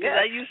 Yes. Because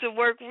I used to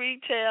work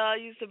retail. I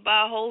used to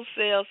buy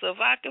wholesale. So if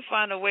I could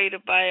find a way to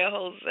buy a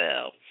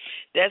wholesale,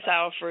 that's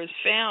how I first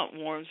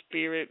found Warm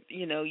Spirit,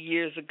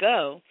 years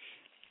ago.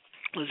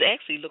 Was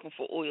actually looking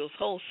for oils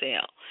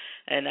wholesale,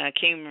 and I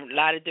came from a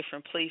lot of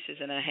different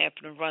places, and I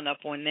happened to run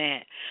up on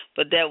that.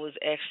 But that was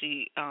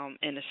actually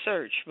in a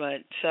search.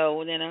 But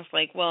so then I was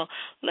like, well,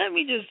 let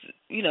me just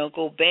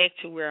go back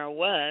to where I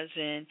was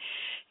and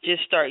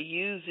just start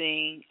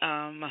using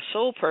my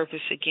Soul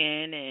Purpose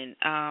again, and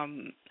I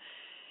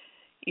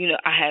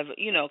have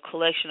a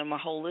collection of my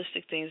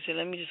holistic things, and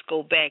let me just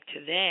go back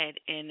to that,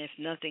 and if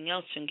nothing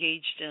else,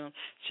 engage them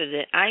so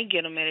that I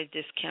get them at a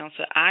discount,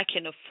 so I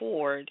can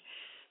afford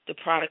the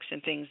products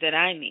and things that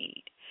I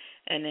need.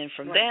 And then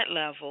from that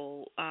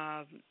level,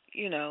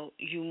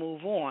 you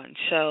move on.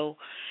 So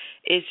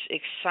it's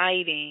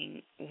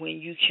exciting when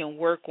you can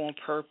work on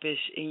purpose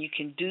and you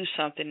can do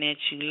something that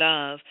you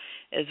love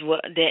as well,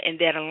 and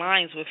that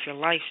aligns with your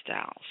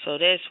lifestyle. So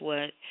that's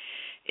what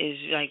is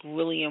like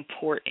really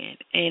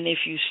important. And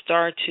if you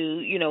start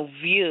to,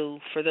 view,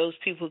 for those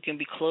people who can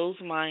be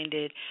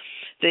closed-minded,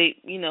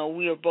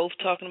 we are both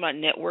talking about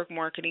network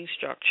marketing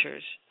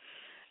structures.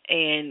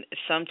 And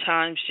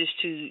sometimes just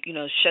to,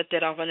 shut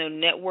that off, I know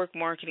network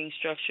marketing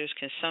structures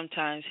can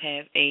sometimes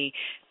have a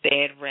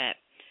bad rep.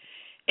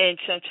 And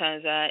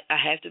sometimes I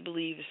have to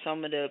believe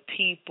some of the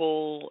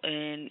people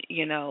and,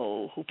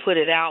 who put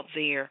it out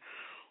there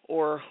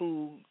or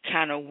who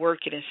kind of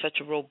work it in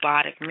such a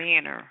robotic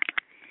manner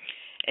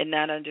and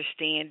not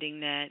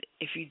understanding that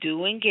if you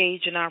do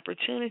engage in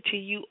opportunity,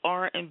 you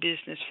are in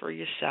business for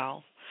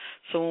yourself.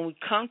 So when we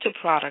come to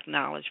product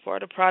knowledge,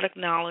 part of product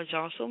knowledge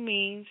also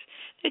means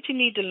that you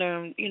need to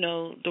learn,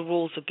 the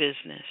rules of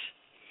business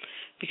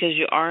because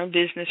you are in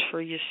business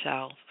for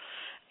yourself,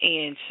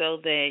 and so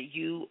that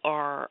you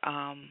are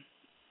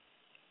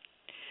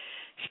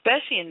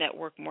especially in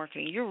network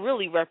marketing, you're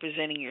really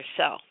representing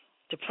yourself.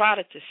 The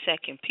product is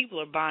second. People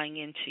are buying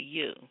into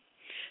you.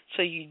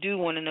 So you do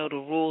want to know the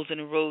rules and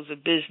the roads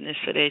of business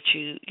so that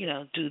you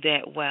do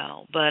that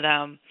well. But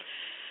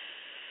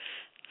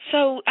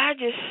so I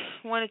just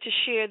wanted to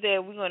share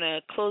that we're going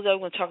to close out.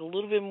 We're going to talk a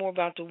little bit more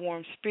about the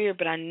warm spirit,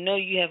 but I know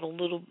you have a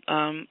little,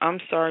 I'm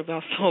sorry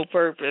about Soul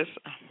Purpose.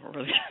 I'm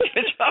really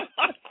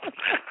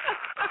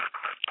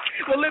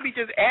Well, let me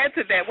just add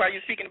to that while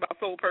you're speaking about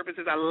soul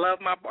purposes. I love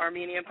my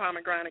Armenian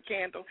pomegranate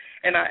candle,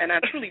 and I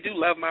truly do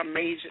love my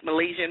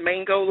Malaysian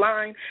mango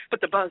line,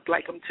 but the bugs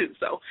like them too,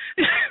 so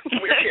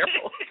we're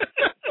careful.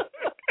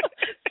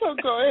 So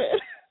go ahead.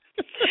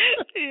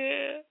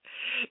 Yeah.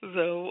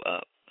 So,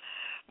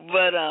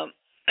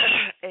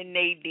 and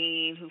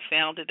Nadine, who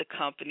founded the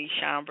company,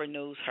 Shambra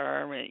knows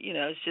her, and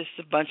it's just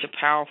a bunch of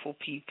powerful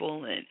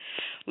people, and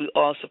we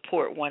all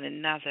support one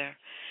another.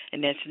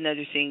 And that's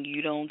another thing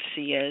you don't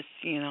see us,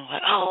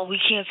 like, oh, we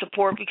can't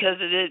support because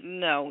of it.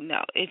 No,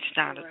 it's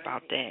not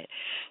about that.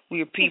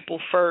 We are people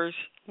first.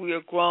 We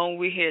are grown.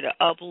 We're here to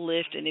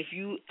uplift. And if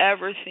you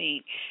ever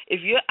think,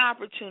 if your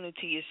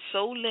opportunity is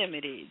so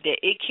limited that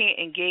it can't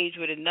engage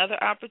with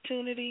another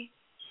opportunity,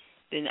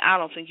 then I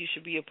don't think you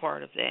should be a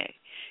part of that,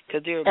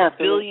 because there are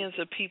billions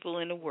of people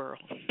in the world.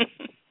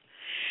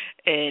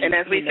 and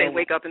as we say,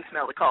 wake up and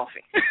smell the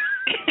coffee.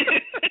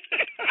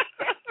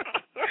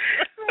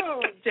 Oh,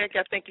 Jackie,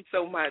 I thank you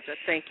so much. I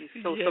thank you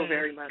so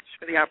very much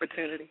for the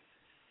opportunity.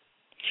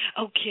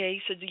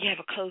 Okay, so do you have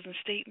a closing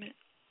statement?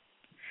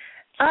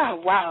 Oh,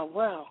 wow.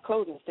 Well,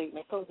 closing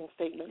statement.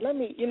 Let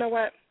me, you know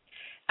what?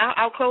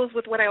 I'll close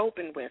with what I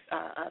opened with.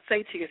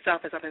 Say to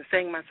yourself, as I've been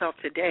saying myself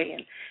today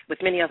and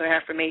with many other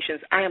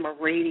affirmations, I am a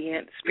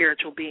radiant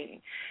spiritual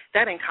being.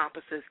 That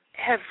encompasses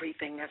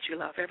everything that you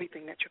love,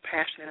 everything that you're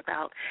passionate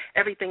about,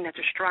 everything that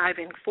you're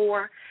striving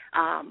for.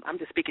 I'm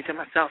just speaking to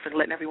myself and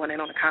letting everyone in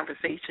on the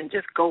conversation.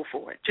 Just go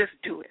for it. Just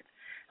do it.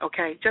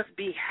 Okay, just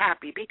be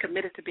happy. Be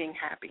committed to being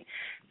happy.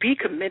 Be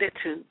committed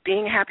to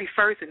being happy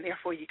first, and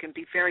therefore you can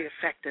be very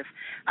effective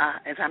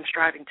as I'm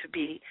striving to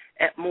be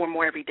at more and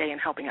more every day in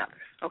helping others.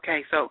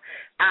 Okay, so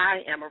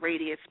I am a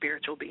radiant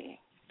spiritual being.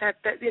 That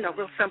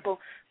real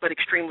simple but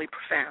extremely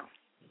profound.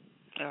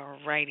 All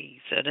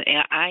righty. So the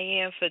I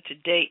am for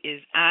today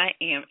is I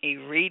am a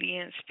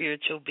radiant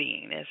spiritual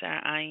being. That's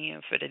our I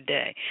am for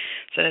today.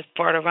 So that's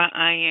part of our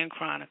I Am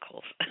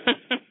Chronicles.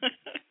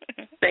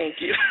 Thank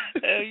you.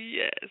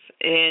 Yes.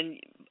 And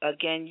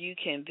again, you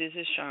can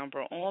visit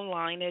Shambra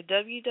online at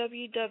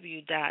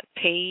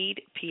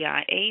www.paid,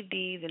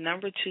 P-I-A-D, the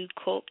number 2,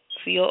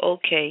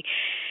 C-O-O-K,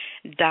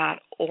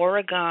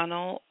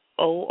 .oregano,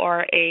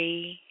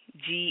 O-R-A-G-A-N-O,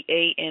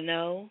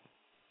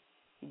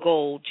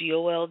 gold,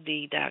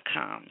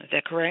 GOLD.com. Is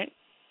that correct?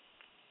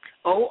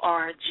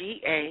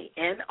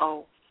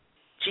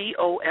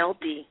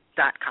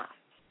 ORGANOGOLD.com.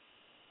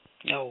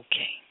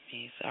 Okay.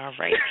 All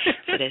right.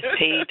 So that's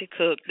Paid to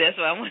Cook. That's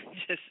what I want to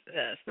just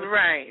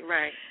Right.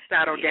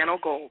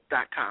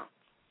 .organogold.com.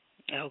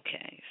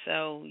 Okay.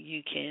 So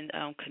you can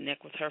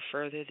connect with her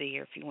further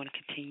there if you want to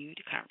continue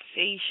the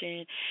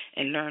conversation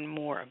and learn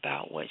more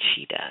about what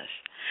she does.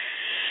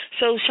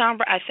 So,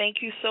 Shambra, I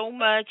thank you so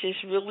much.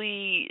 It's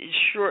really a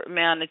short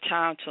amount of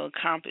time to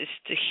accomplish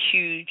the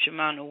huge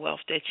amount of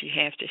wealth that you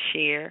have to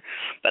share.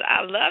 But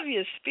I love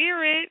your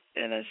spirit,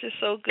 and it's just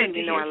so good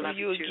to hear from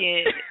you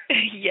again.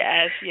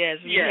 Yes. We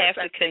have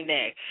to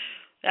connect.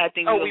 I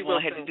think we're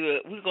going to have to do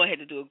it. We're going to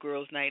have to do a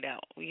girls' night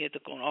out. We have to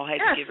all have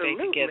to get back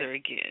together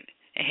again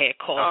and have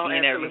coffee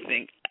and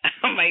everything.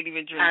 I might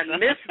even drink some. I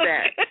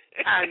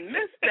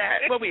miss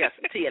that. Well, we have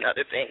some tea and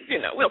other things.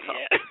 We'll talk.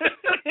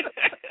 Yeah.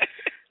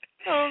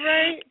 All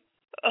right.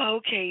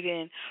 Okay,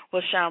 then.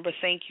 Well, Shambra,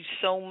 thank you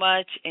so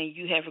much, and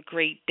you have a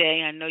great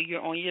day. I know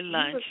you're on your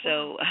lunch,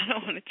 so I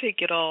don't want to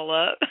take it all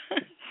up.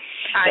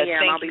 I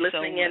am. I'll be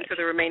listening in for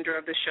the remainder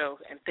of the show,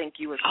 and thank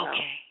you as well.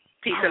 Okay.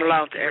 Peace and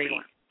love to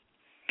everyone.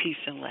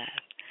 Peace and love.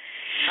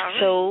 All right.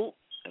 So,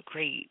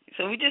 great.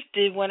 So we just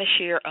did want to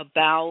share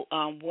about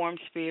warm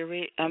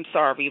spirit. I'm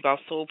sorry, about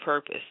soul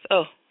purpose.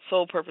 Oh,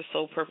 soul purpose.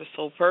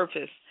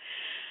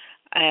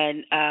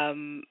 And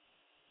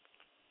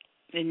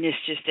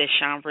it's just that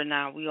Shambra and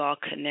I, we all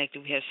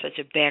connected. We have such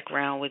a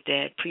background with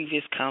that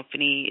previous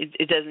company.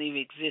 It doesn't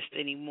even exist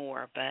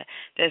anymore, but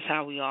that's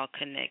how we all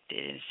connected.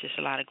 It's just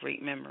a lot of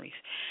great memories.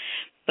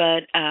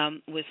 But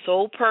with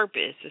Soul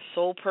Purpose, it's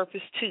Soul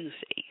Purpose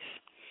Tuesdays.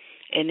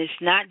 And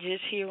it's not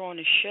just here on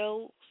the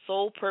show.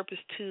 Soul Purpose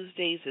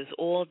Tuesdays is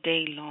all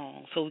day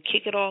long. So we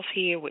kick it off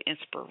here with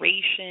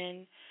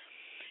inspiration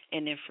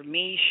and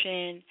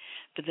information,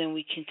 but then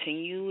we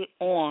continue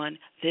on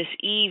this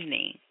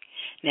evening.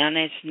 Now,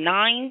 that's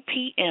 9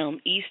 p.m.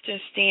 Eastern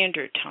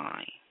Standard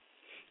Time,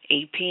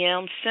 8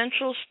 p.m.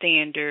 Central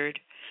Standard,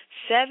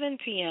 7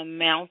 p.m.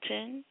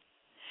 Mountain,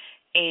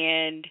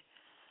 and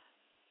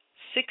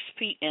 6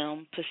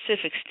 p.m.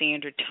 Pacific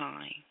Standard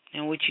Time.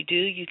 And what you do,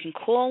 you can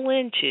call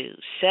into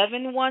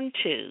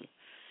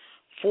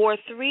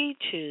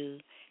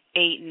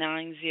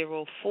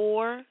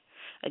 712-432-8904.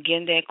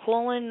 Again, that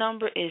call-in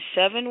number is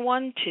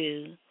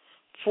 712-432-8904.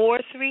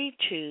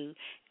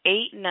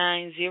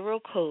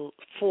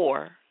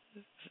 432-8904,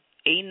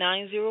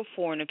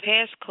 8904, and the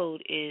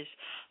passcode is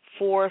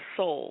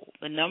 4SOUL,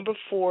 the number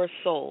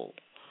 4SOUL.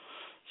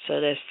 So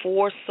that's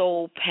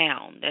 4SOUL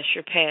pound. That's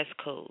your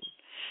passcode.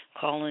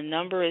 Calling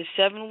number is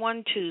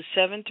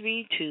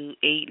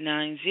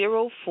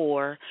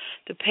 712-732-8904.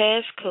 The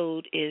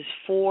passcode is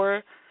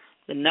 4,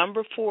 the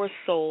number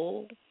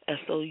 4SOUL,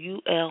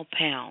 SOUL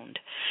pound.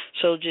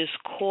 So just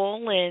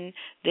call in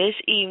this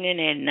evening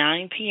at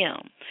 9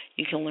 p.m.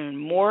 You can learn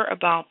more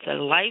about the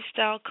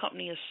lifestyle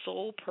company of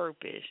Soul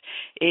Purpose.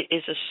 It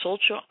is a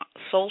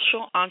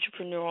social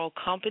entrepreneurial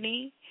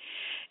company.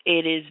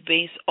 It is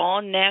based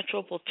on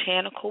natural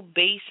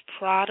botanical-based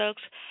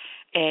products,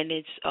 and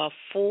it's a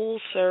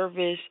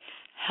full-service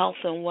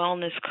health and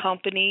wellness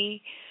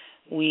company.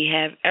 We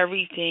have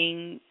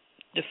everything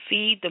to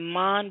feed the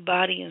mind,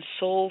 body, and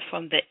soul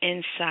from the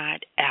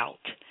inside out.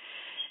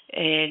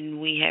 And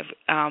we have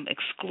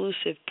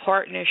exclusive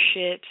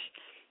partnerships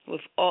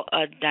with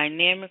a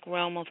dynamic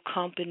realm of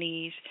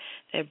companies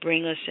that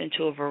bring us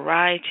into a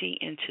variety,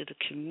 into the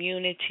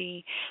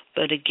community.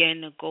 But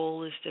again, the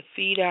goal is to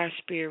feed our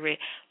spirit,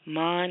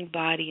 mind,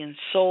 body, and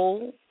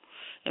soul.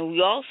 And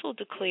we also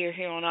declare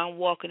here on our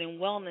Walking in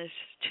Wellness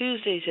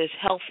Tuesdays as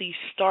Healthy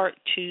Start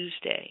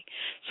Tuesday.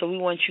 So we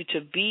want you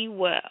to be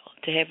well,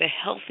 to have a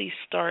healthy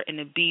start and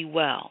to be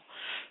well.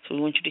 So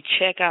we want you to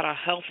check out our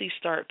Healthy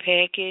Start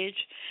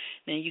package.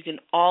 Now you can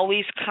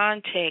always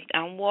contact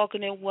I'm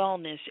Walking in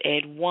Wellness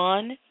at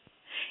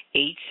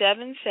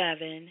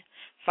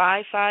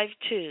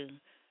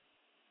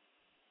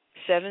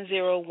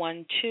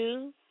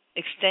 1-877-552-7012,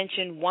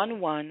 extension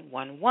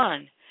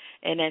 1111.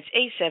 And that's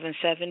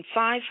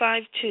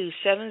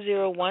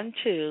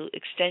 877-552-7012,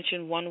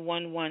 extension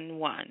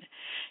 1111.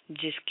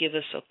 Just give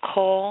us a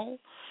call,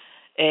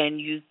 and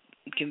you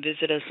can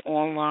visit us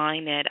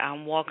online at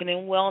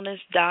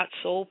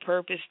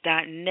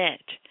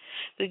I'mWalkingInWellness.soulpurpose.net.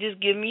 So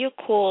just give me a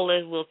call,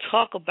 and we'll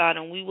talk about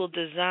it, and we will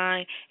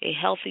design a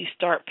healthy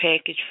start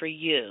package for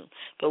you.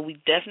 But we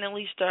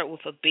definitely start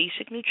with a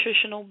basic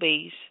nutritional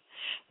base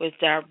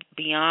with our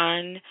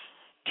Beyond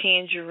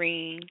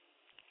Tangerine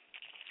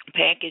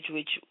package,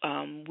 which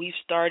we've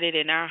started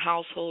in our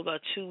household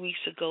about 2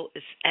 weeks ago.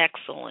 Is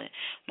excellent.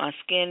 My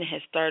skin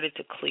has started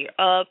to clear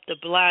up. The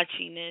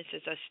blotchiness,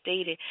 as I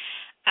stated,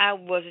 I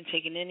wasn't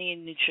taking any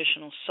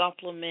nutritional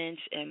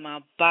supplements, and my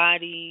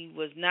body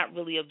was not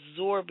really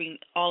absorbing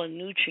all the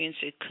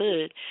nutrients it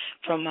could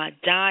from my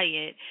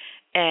diet.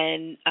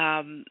 And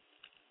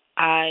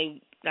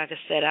like I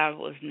said, I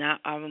was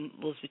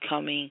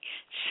becoming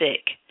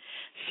sick.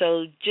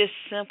 So just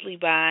simply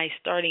by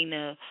starting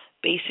the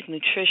basic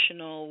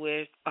nutritional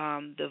with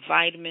the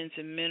vitamins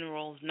and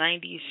minerals,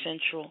 90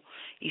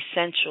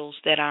 essentials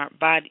that our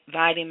body,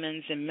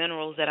 vitamins and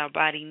minerals that our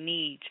body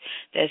needs.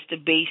 That's the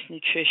base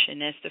nutrition.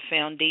 That's the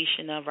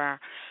foundation of our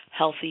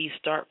Healthy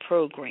Start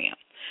program.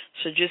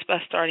 So just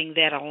by starting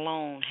that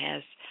alone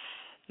has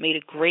made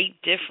a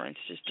great difference.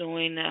 Just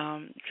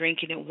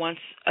drinking it once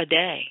a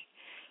day.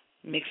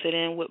 Mix it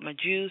in with my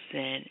juice,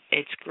 and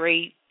it's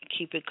great.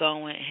 Keep it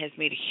going. It has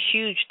made a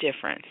huge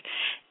difference.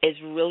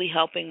 It's really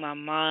helping my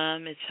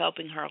mom. It's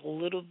helping her a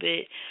little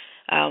bit.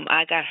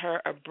 I got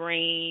her a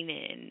brain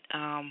and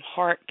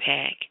heart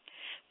pack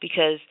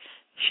because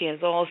she has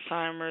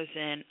Alzheimer's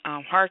and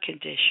heart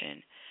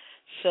condition.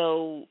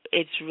 So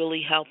it's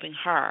really helping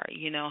her,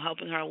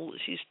 helping her.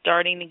 She's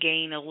starting to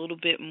gain a little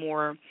bit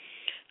more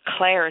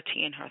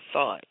clarity in her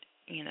thought.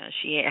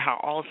 Her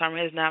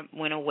Alzheimer's has not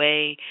went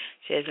away.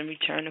 She hasn't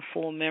returned to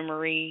full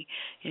memory.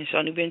 It's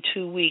only been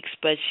 2 weeks,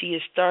 but she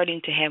is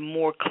starting to have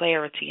more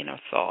clarity in her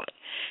thought.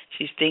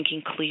 She's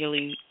thinking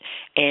clearly,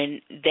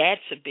 and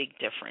that's a big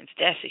difference.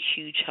 That's a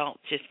huge help,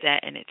 just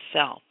that in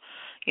itself,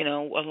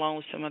 along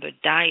with some other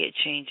diet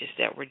changes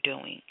that we're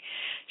doing.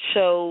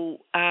 So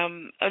I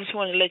just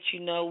want to let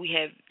you know we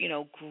have,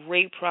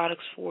 great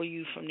products for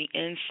you from the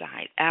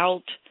inside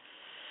out.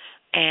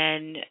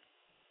 And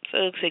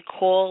so say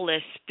call,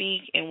 let's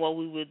speak, and what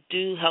we will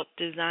do, help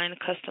design a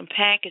custom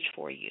package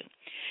for you.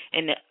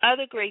 And the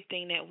other great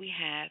thing that we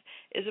have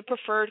is a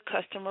preferred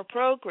customer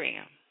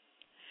program.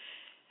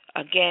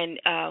 Again,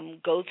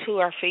 go to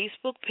our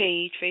Facebook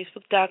page,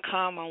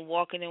 facebook.com on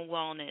Walking in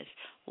Wellness.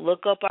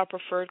 Look up our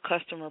preferred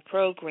customer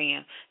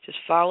program. Just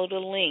follow the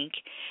link.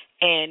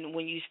 And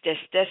when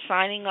that's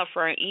signing up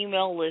for our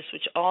email list,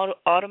 which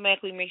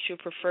automatically makes you a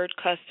preferred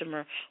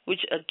customer,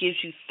 which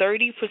gives you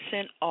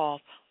 30%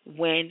 off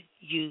when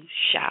you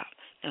shop.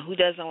 Now, who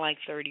doesn't like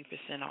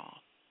 30%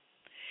 off?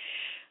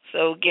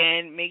 So,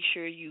 again, make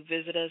sure you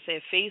visit us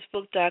at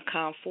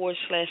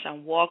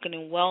facebook.com/I'm Walking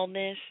in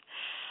Wellness,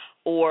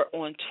 or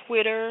on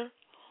Twitter,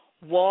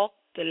 Walk,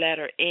 the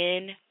letter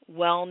N,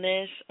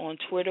 Wellness. On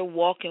Twitter,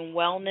 Walk in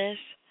Wellness.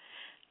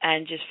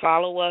 And just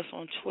follow us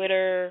on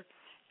Twitter.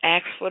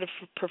 Ask for the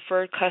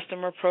preferred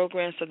customer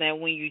program so that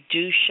when you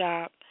do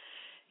shop,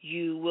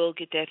 you will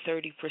get that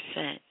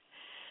 30%.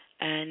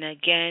 And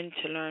again,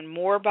 to learn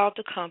more about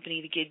the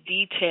company, to get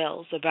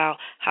details about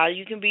how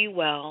you can be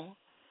well,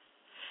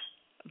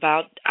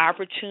 about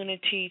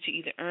opportunity to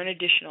either earn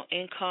additional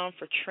income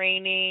for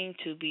training,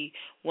 to be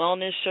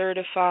wellness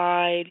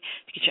certified,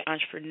 to get your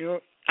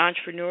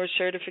entrepreneur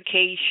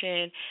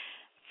certification.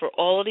 For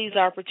all of these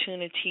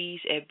opportunities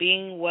at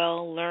Being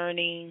Well,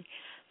 learning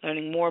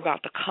more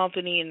about the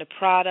company and the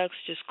products,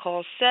 just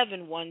call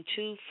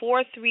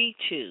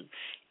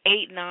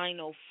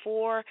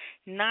 712-432-8904,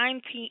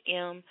 9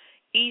 p.m.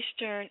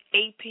 Eastern,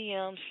 8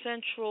 p.m.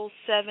 Central,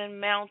 7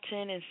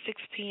 Mountain, and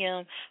 6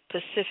 p.m.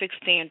 Pacific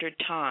Standard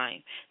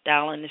Time.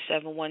 Dial in to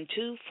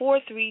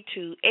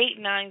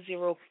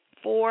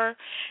 712-432-8904,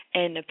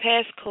 and the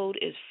passcode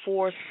is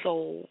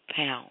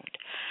 4SOULPOUND.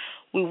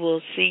 We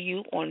will see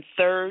you on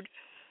third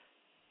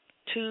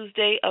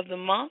Tuesday of the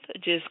month.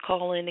 Just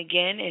call in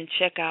again and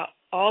check out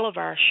all of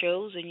our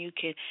shows, and you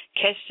can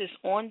catch this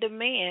on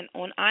demand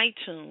on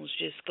iTunes.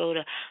 Just go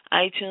to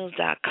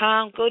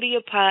iTunes.com, go to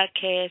your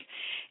podcast,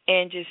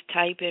 and just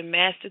type in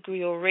Master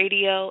Griot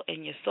Radio,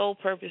 and your Soul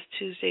Purpose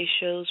Tuesday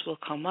shows will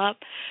come up.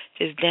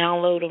 Just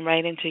download them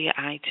right into your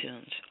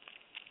iTunes.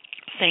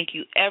 Thank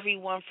you,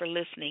 everyone, for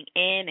listening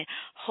in. And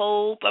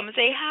Hope, I'm going to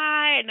say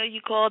hi. I know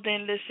you called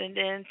in, listened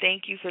in.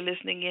 Thank you for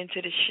listening in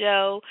to the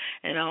show,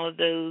 and all of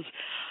those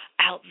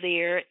out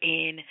there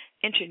in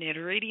Internet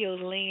Radio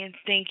land.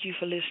 Thank you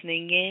for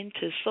listening in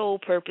to Soul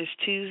Purpose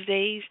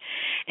Tuesdays.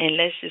 And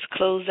let's just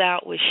close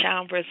out with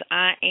Chambra's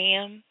I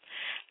Am.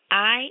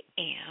 I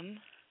am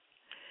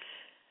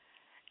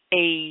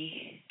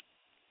a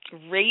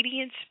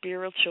radiant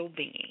spiritual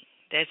being.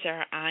 That's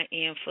our I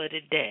am for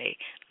today.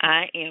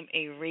 I am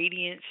a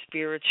radiant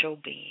spiritual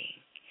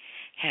being.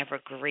 Have a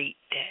great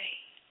day.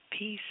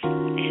 Peace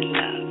and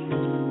love.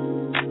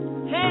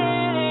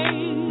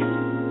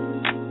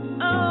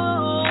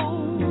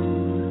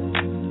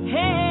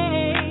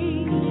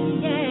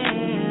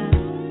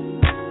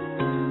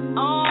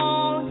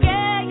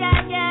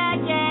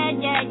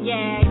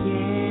 Yeah.